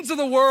the ends of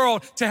the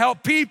world to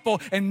help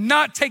people and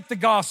not take the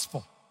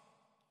gospel.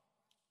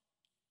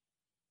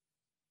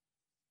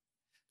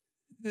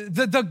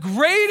 The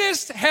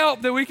greatest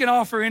help that we can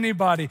offer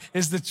anybody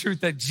is the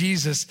truth that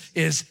Jesus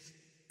is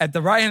at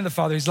the right hand of the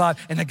Father, he's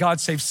alive, and that God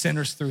saves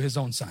sinners through his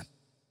own Son.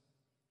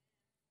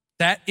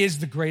 That is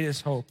the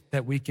greatest hope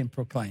that we can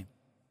proclaim.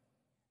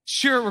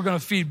 Sure, we're going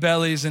to feed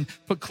bellies and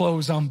put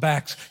clothes on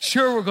backs.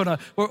 Sure, we're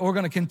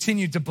going to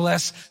continue to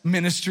bless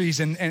ministries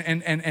and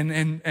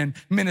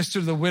minister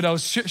to the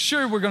widows.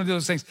 Sure, we're going to do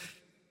those things.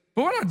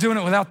 But we're not doing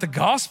it without the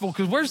gospel,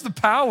 because where's the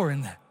power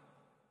in that?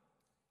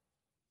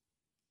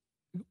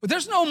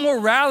 There's no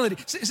morality.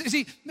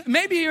 See,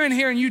 maybe you're in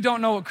here and you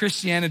don't know what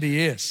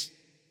Christianity is.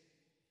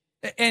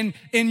 And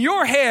in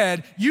your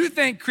head, you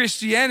think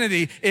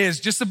Christianity is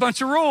just a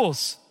bunch of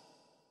rules.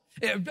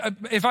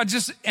 If I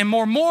just am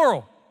more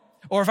moral,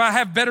 or if I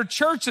have better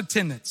church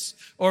attendance,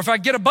 or if I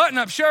get a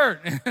button-up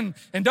shirt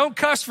and don't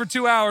cuss for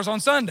 2 hours on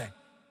Sunday,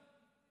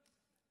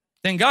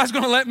 then God's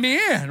going to let me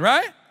in,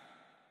 right?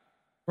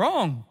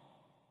 Wrong.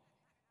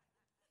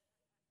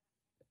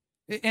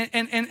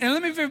 And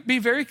let me be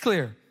very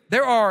clear.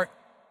 There are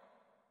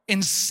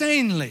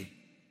insanely,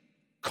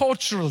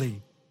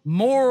 culturally,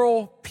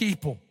 moral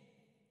people,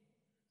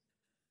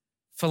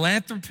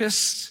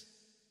 philanthropists,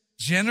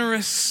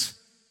 generous,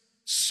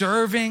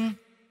 serving,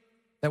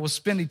 that will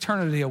spend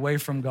eternity away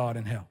from God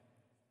in hell.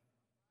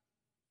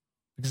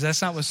 Because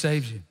that's not what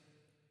saves you.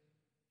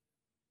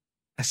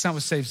 That's not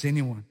what saves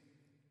anyone.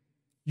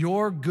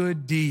 Your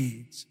good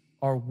deeds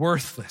are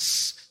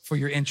worthless for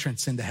your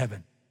entrance into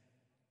heaven.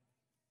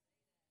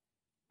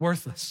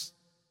 Worthless.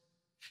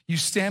 You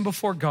stand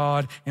before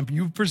God and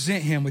you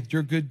present him with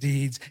your good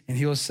deeds, and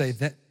he will say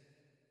that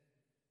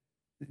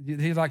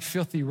they're like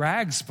filthy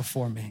rags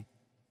before me.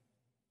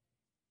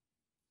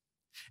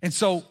 And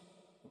so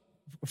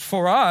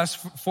for us,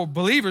 for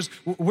believers,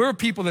 we're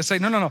people that say,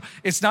 no,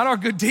 it's not our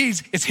good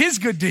deeds, it's his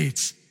good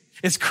deeds.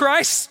 It's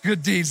Christ's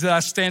good deeds that I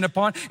stand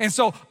upon. And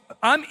so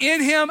I'm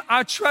in him,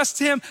 I trust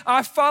him,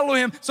 I follow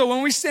him. So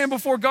when we stand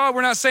before God,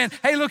 we're not saying,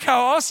 hey, look how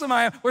awesome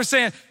I am. We're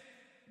saying,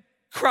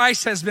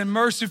 Christ has been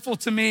merciful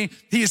to me.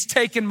 He has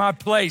taken my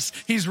place.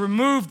 He's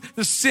removed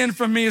the sin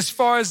from me as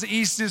far as the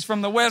east is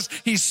from the west.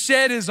 He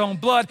shed his own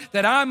blood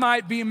that I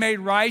might be made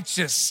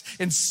righteous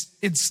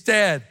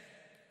instead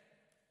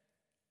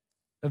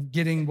of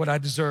getting what I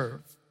deserve.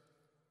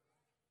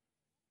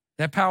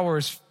 That power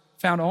is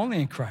found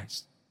only in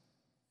Christ.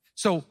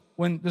 So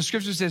when the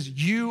scripture says,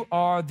 you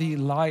are the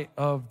light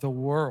of the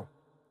world.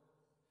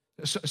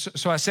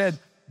 So I said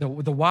the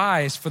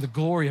why is for the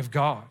glory of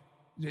God.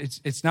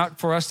 It's not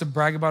for us to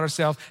brag about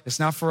ourselves. It's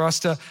not for us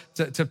to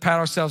pat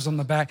ourselves on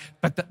the back.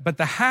 But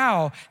the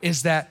how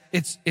is that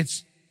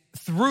it's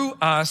through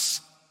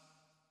us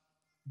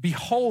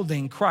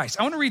beholding Christ.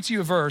 I want to read to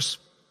you a verse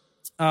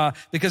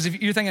because if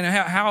you're thinking,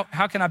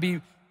 how can I be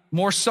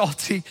more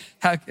salty?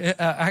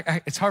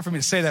 It's hard for me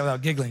to say that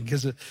without giggling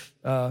because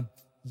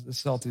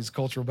salty is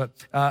cultural. But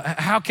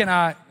how can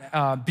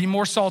I be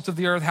more salt of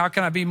the earth? How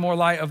can I be more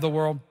light of the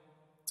world?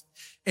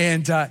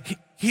 And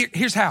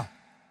here's how.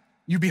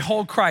 You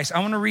behold Christ. I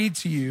want to read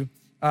to you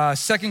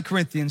 2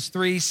 Corinthians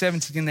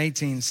 3:17 and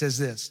 18 says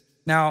this.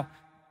 Now,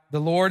 the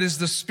Lord is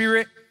the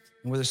Spirit,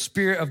 and where the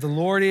Spirit of the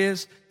Lord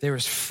is, there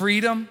is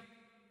freedom.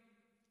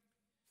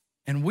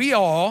 And we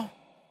all,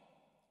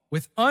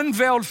 with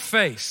unveiled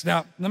face.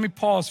 Now, let me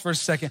pause for a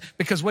second,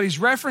 because what he's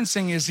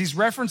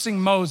referencing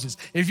Moses.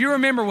 If you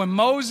remember when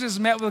Moses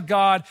met with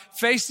God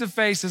face to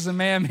face as a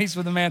man meets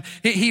with a man,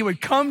 he would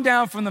come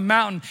down from the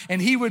mountain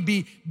and he would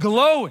be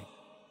glowing.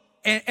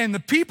 And the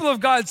people of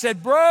God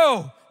said,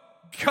 bro,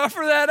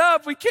 cover that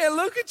up. We can't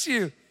look at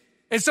you.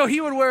 And so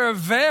he would wear a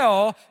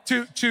veil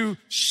to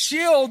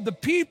shield the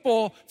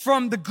people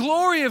from the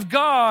glory of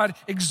God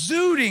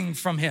exuding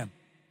from him.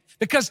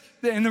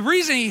 And the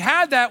reason he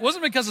had that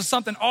wasn't because of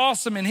something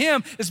awesome in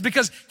him. It's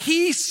because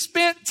he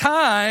spent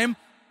time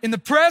in the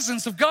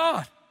presence of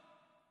God.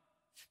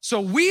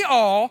 So we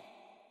all,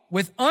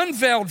 with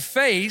unveiled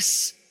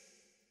face,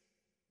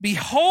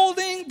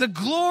 beholding the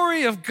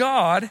glory of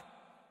God,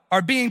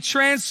 are being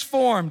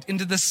transformed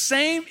into the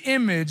same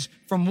image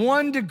from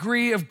one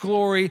degree of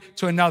glory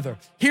to another.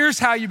 Here's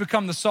how you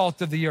become the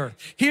salt of the earth.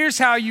 Here's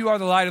how you are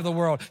the light of the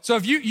world. So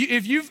if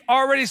you've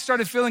already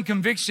started feeling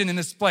conviction in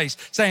this place,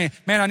 saying,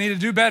 man, I need to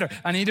do better.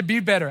 I need to be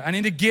better. I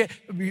need to get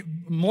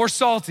more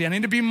salty. I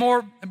need to be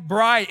more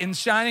bright and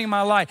shining in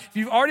my light. If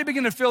you've already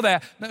begun to feel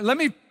that, let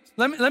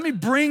me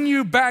bring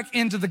you back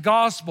into the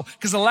gospel,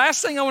 because the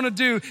last thing I want to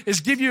do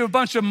is give you a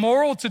bunch of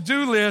moral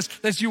to-do lists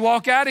that you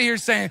walk out of here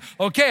saying,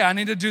 okay, I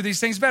need to do these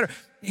things better.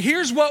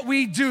 Here's what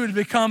we do to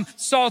become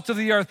salt of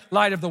the earth,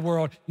 light of the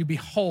world. You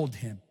behold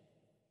him.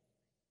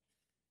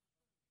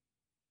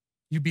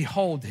 You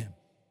behold him.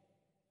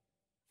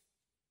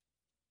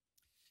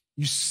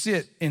 You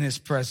sit in his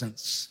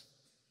presence.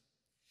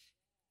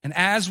 And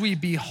as we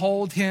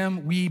behold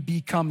him, we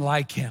become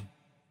like him.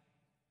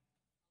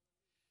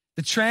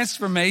 The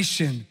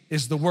transformation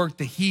is the work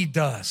that he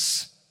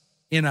does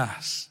in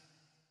us.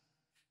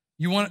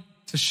 You want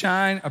to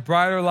shine a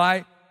brighter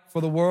light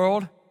for the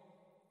world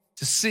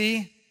to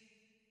see?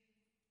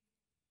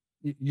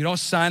 You don't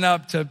sign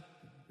up to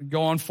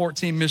go on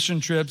 14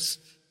 mission trips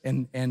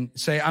and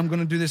say, I'm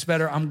going to do this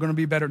better. I'm going to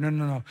be better.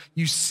 No.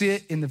 You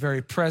sit in the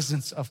very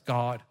presence of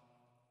God.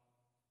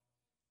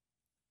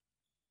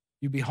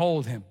 You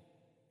behold him.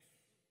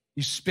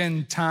 You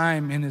spend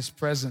time in his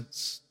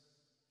presence.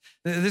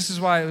 This is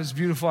why it was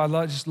beautiful.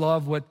 I just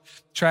love what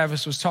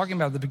Travis was talking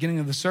about at the beginning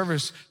of the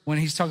service when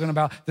he's talking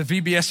about the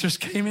VBSers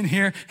came in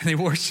here and they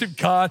worshiped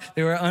God.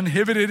 They were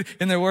uninhibited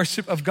in their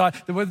worship of God.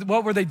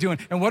 What were they doing?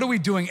 And what are we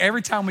doing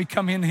every time we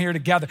come in here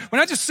together? We're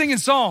not just singing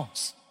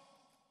songs.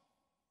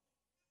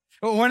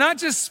 We're not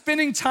just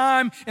spending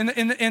time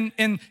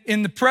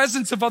in the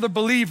presence of other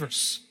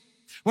believers.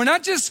 We're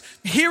not just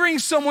hearing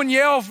someone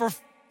yell for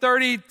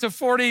 30 to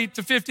 40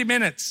 to 50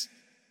 minutes.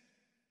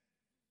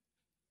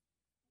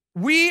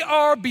 We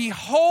are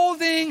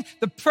beholding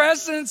the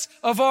presence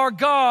of our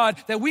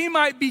God that we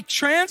might be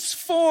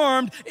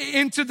transformed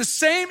into the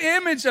same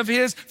image of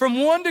his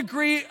from one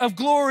degree of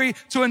glory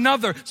to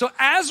another. So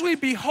as we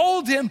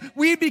behold him,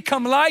 we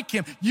become like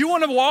him. You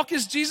want to walk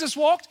as Jesus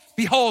walked?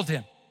 Behold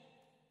him.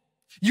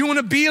 You want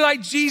to be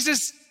like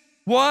Jesus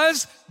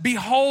was?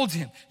 Behold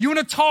him. You want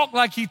to talk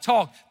like he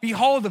talked?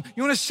 Behold him.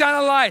 You want to shine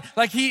a light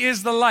like he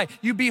is the light?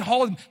 You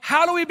behold him.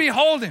 How do we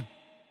behold him?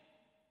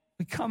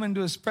 We come into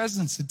his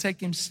presence and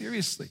take him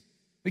seriously.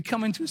 We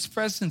come into his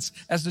presence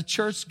as the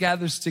church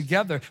gathers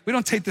together. We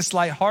don't take this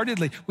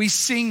lightheartedly. We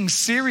sing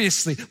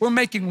seriously. We're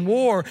making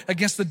war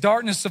against the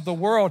darkness of the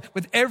world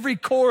with every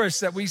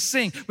chorus that we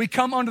sing. We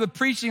come under the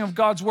preaching of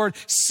God's word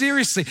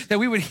seriously, that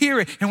we would hear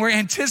it, and we're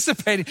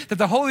anticipating that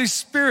the Holy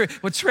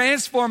Spirit would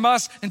transform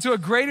us into a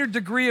greater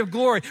degree of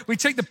glory. We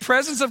take the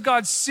presence of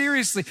God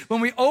seriously when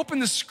we open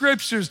the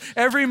scriptures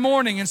every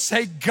morning and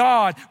say,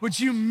 God, would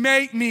you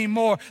make me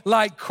more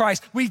like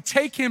Christ? We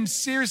take him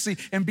seriously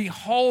and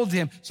behold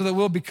him so that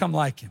we'll become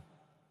like him.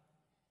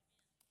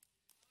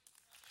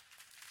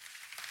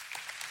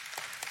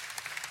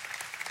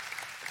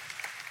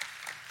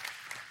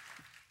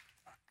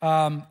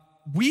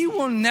 We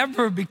will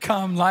never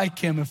become like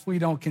him if we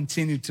don't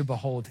continue to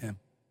behold him.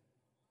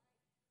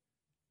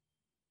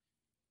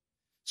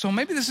 So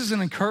maybe this is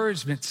an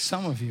encouragement to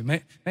some of you.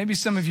 Maybe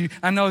some of you,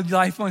 I know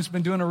LifePoint's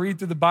been doing a read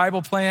through the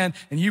Bible plan,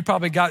 and you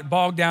probably got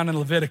bogged down in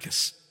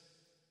Leviticus.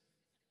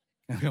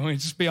 Can we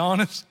just be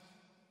honest?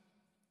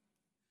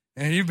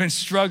 And you've been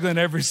struggling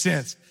ever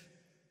since.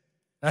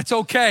 That's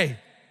okay.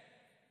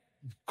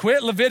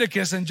 Quit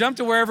Leviticus and jump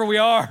to wherever we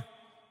are.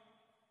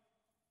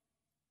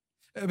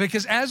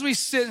 Because as we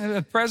sit in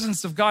the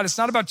presence of God, it's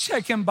not about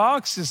checking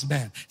boxes,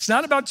 man. It's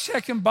not about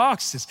checking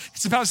boxes.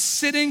 It's about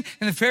sitting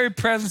in the very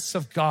presence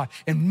of God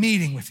and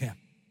meeting with him.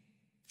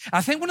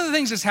 I think one of the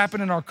things that's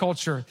happened in our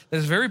culture that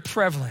is very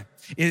prevalent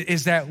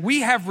is that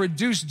we have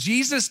reduced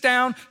Jesus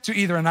down to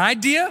either an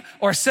idea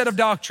or a set of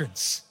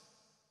doctrines.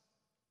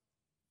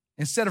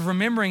 Instead of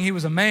remembering he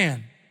was a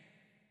man,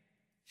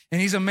 and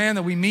he's a man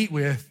that we meet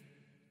with.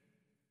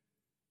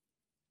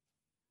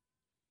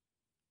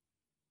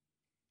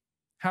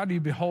 How do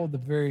you behold the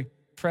very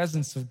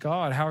presence of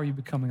God? How are you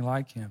becoming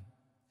like him?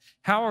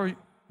 How are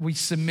we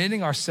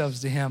submitting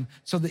ourselves to him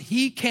so that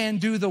he can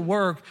do the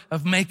work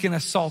of making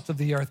us salt of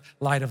the earth,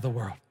 light of the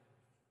world?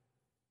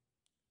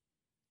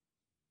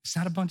 It's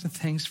not a bunch of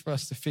things for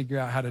us to figure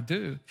out how to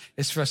do.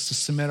 It's for us to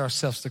submit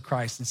ourselves to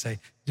Christ and say,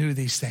 do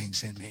these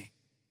things in me.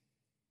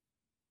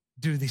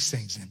 Do these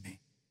things in me.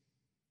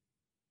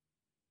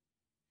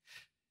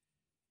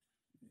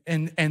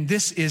 And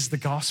this is the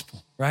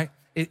gospel, right?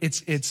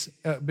 It's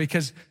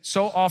because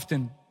so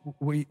often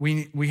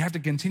we have to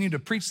continue to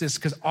preach this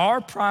because our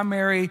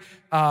primary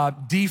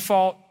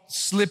default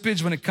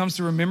slippage when it comes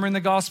to remembering the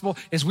gospel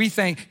is we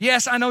think,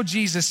 yes, I know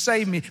Jesus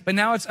saved me, but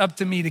now it's up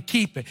to me to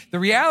keep it. The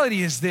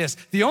reality is this: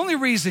 the only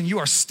reason you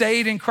are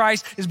stayed in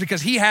Christ is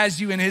because he has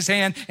you in his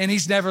hand and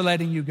he's never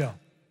letting you go.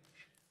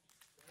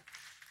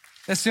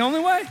 That's the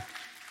only way.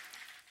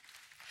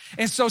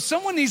 And so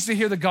someone needs to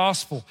hear the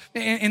gospel.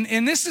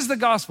 And this is the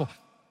gospel,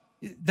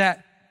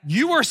 that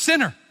you were a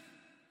sinner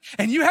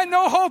and you had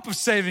no hope of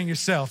saving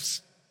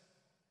yourselves.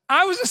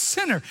 I was a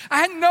sinner. I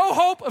had no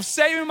hope of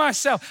saving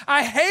myself.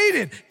 I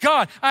hated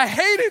God. I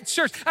hated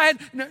church. I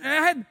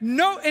had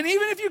no, and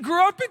even if you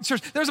grew up in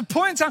church, there was a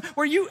point in time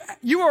where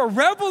you were a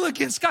rebel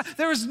against God.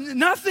 There was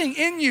nothing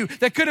in you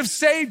that could have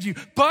saved you.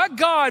 But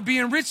God,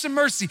 being rich in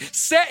mercy,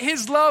 set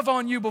his love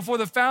on you before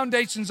the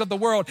foundations of the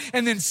world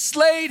and then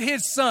slayed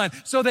his son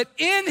so that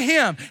in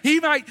him, he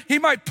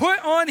might put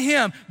on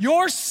him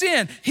your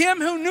sin. Him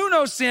who knew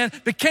no sin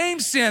became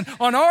sin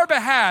on our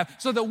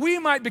behalf so that we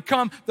might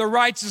become the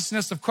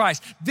righteousness of Christ.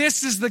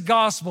 This is the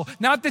gospel.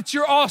 Not that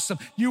you're awesome.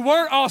 You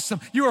weren't awesome.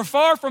 You were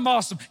far from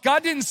awesome.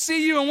 God didn't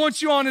see you and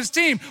want you on his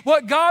team.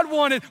 What God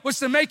wanted was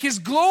to make his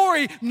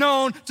glory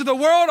known to the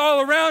world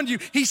all around you.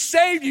 He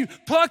saved you,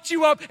 plucked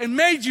you up, and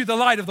made you the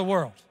light of the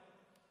world.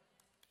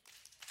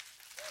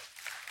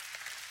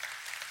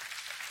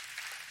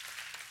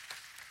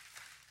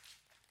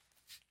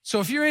 So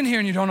if you're in here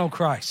and you don't know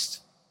Christ,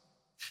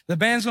 the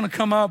band's going to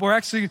come up. We're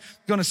actually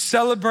going to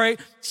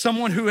celebrate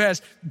someone who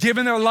has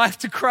given their life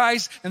to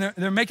Christ, and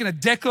they're making a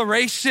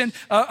declaration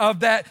of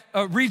that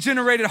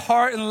regenerated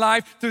heart and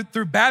life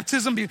through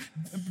baptism, being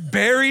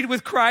buried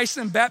with Christ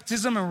in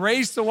baptism and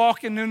raised to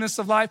walk in newness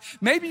of life.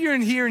 Maybe you're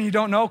in here and you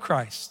don't know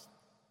Christ.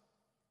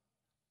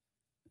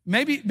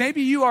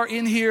 Maybe you are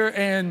in here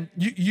and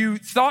you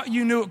thought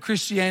you knew what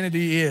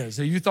Christianity is,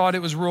 or you thought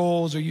it was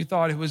rules, or you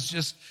thought it was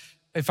just,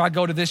 if I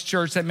go to this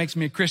church, that makes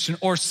me a Christian.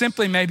 Or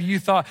simply maybe you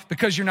thought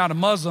because you're not a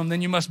Muslim,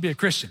 then you must be a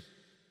Christian.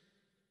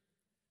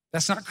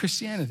 That's not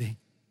Christianity.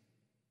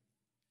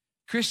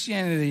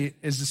 Christianity,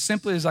 is as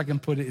simply as I can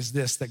put it, is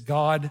this, that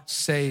God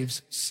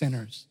saves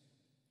sinners.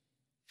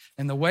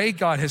 And the way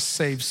God has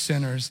saved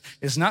sinners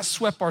is not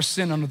swept our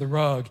sin under the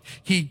rug.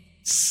 He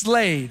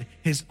slayed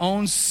his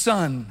own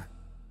son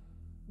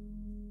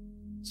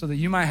so that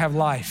you might have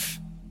life,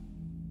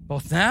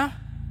 both now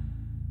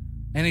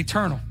and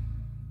eternal.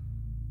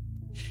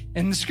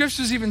 And the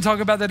scriptures even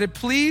talk about that it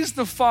pleased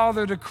the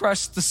Father to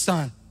crush the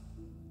Son.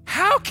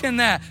 How can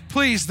that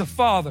please the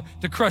Father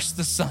to crush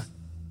the Son?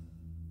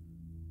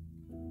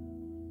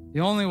 The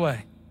only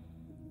way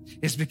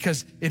is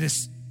because it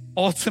is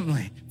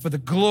ultimately for the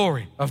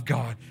glory of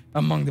God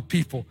among the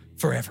people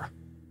forever.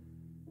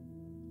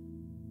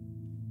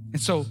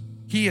 And so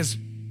he has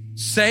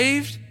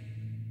saved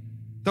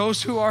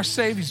those who are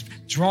saved. He's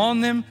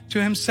drawn them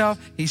to himself.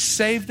 He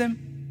saved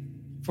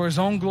them for his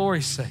own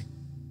glory's sake.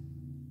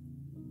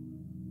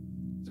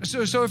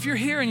 So if you're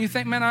here and you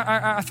think, man,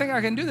 I think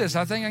I can do this.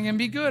 I think I can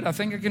be good. I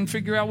think I can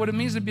figure out what it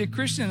means to be a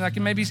Christian. And I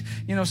can maybe,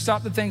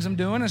 stop the things I'm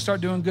doing and start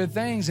doing good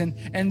things. And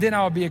then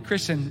I'll be a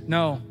Christian.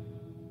 No.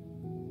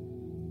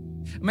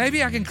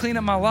 Maybe I can clean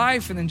up my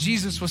life and then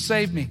Jesus will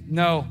save me.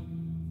 No.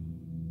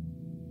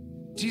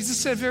 Jesus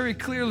said very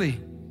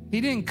clearly,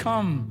 he didn't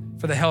come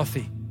for the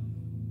healthy.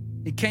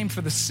 He came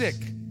for the sick.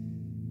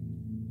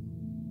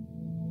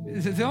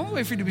 The only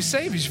way for you to be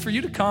saved is for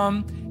you to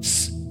come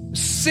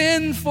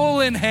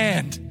sinful in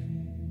hand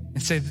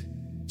and say,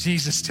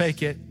 Jesus,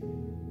 take it.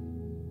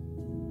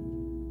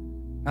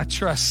 I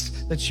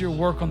trust that your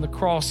work on the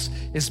cross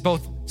is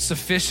both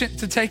sufficient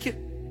to take it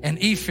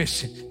and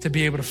efficient to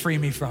be able to free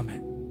me from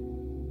it.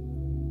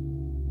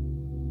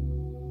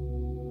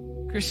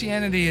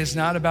 Christianity is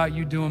not about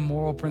you doing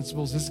moral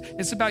principles.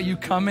 It's about you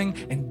coming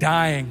and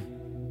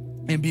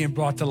dying and being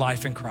brought to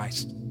life in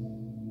Christ.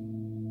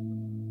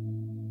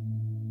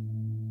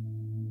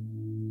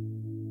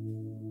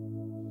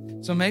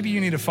 So maybe you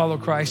need to follow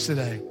Christ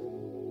today.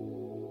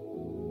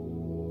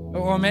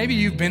 Or maybe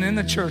you've been in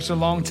the church a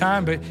long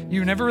time, but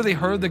you've never really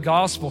heard the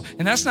gospel.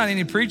 And that's not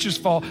any preacher's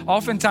fault.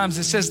 Oftentimes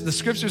the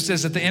scripture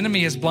says that the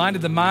enemy has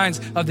blinded the minds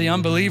of the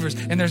unbelievers.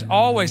 And there's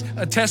always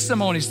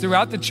testimonies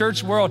throughout the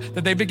church world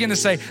that they begin to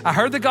say, I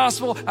heard the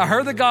gospel, I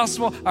heard the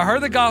gospel, I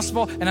heard the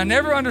gospel, and I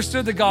never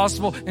understood the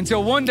gospel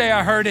until one day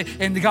I heard it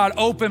and God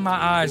opened my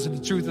eyes to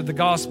the truth of the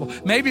gospel.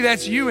 Maybe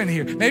that's you in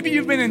here. Maybe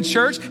you've been in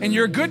church and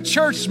you're a good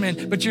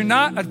churchman, but you're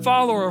not a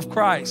follower of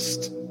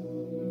Christ.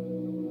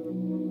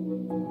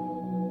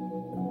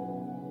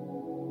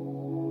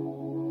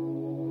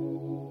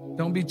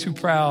 Don't be too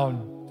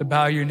proud to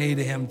bow your knee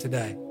to him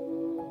today.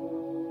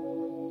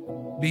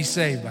 Be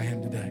saved by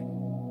him today.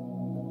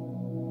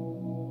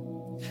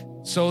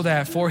 So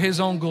that for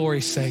his own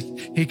glory's sake,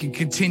 he can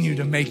continue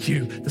to make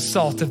you the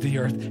salt of the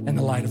earth and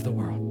the light of the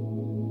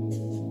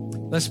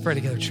world. Let's pray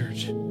together,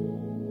 church.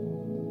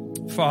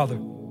 Father,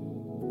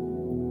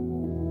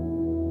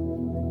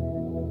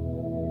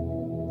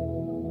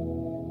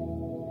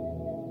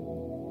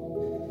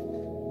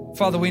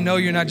 we know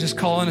you're not just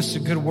calling us to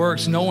good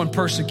works. No one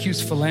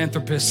persecutes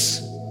philanthropists.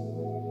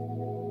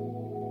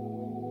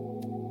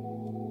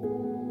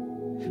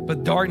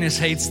 But darkness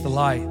hates the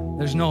light.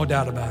 There's no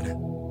doubt about it.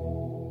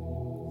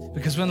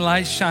 Because when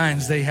light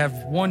shines, they have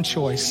one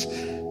choice,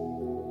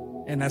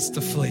 and that's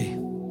to flee.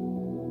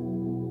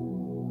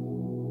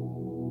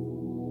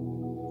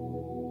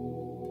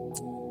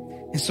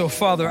 And so,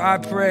 Father, I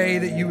pray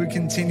that you would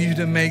continue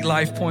to make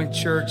Life Point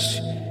Church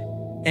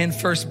and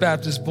First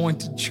Baptist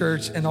Boynton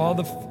Church and all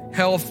the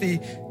healthy,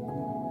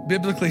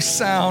 biblically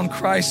sound,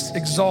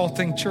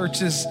 Christ-exalting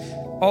churches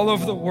all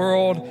over the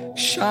world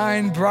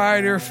shine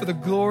brighter for the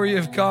glory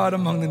of God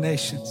among the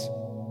nations.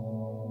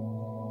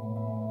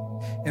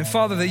 And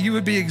Father, that you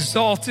would be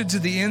exalted to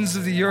the ends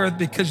of the earth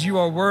because you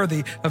are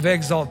worthy of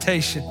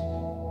exaltation.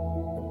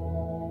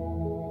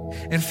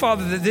 And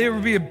Father, that there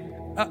would be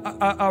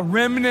a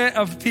remnant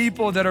of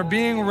people that are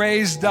being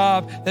raised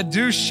up, that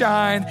do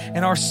shine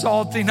and are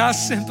salty, not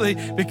simply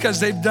because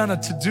they've done a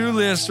to-do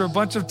list or a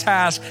bunch of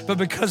tasks, but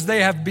because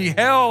they have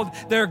beheld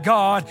their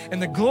God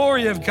and the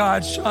glory of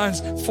God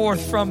shines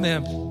forth from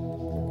them.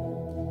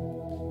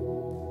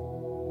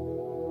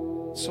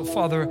 So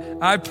Father,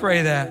 I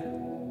pray that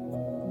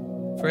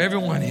for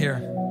everyone here,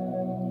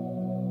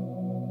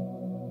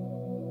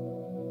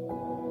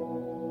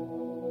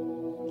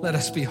 let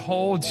us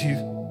behold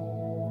you,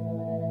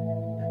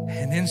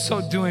 and in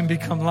so doing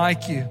become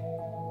like you,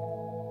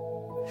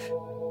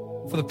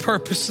 for the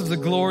purpose of the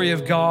glory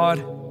of God,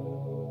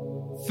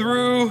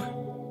 through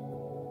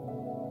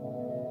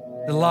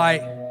the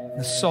light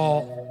and the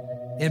salt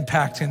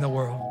impacting the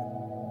world.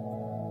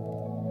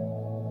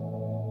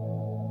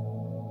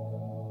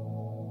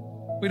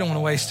 We don't want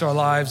to waste our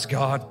lives,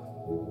 God.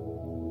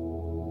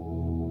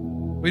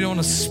 We don't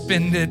want to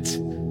spend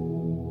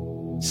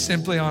it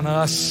simply on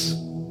us.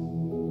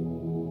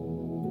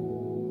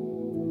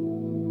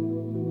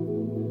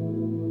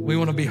 We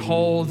want to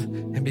behold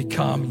and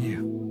become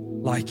you,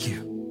 like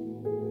you.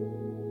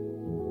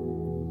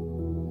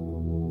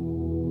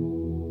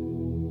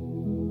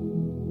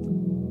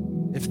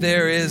 If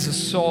there is a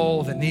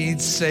soul that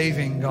needs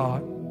saving,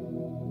 God,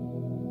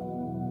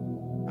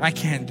 I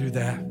can't do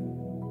that.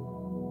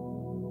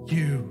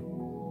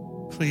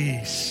 You,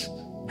 please,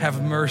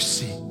 have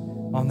mercy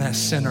on that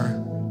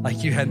sinner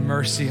like you had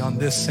mercy on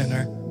this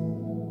sinner.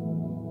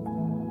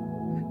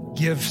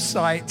 Give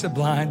sight to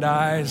blind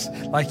eyes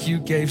like you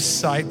gave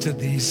sight to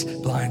these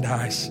blind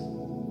eyes.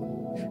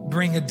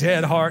 Bring a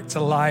dead heart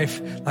to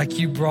life like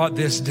you brought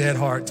this dead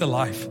heart to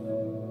life.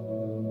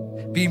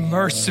 Be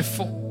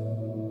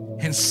merciful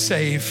and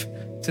save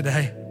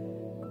today.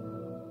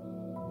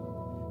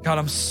 God,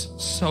 I'm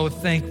so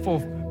thankful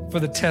for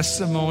the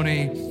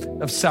testimony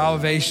of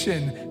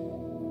salvation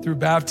through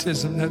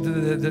baptism,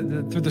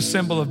 through the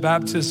symbol of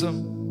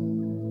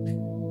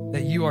baptism,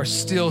 that you are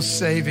still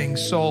saving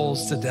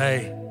souls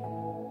today.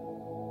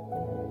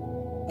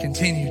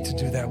 Continue to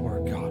do that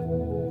work, God,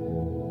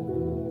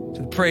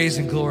 to the praise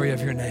and glory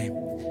of your name.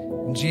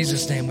 In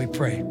Jesus' name we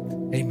pray,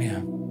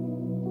 amen.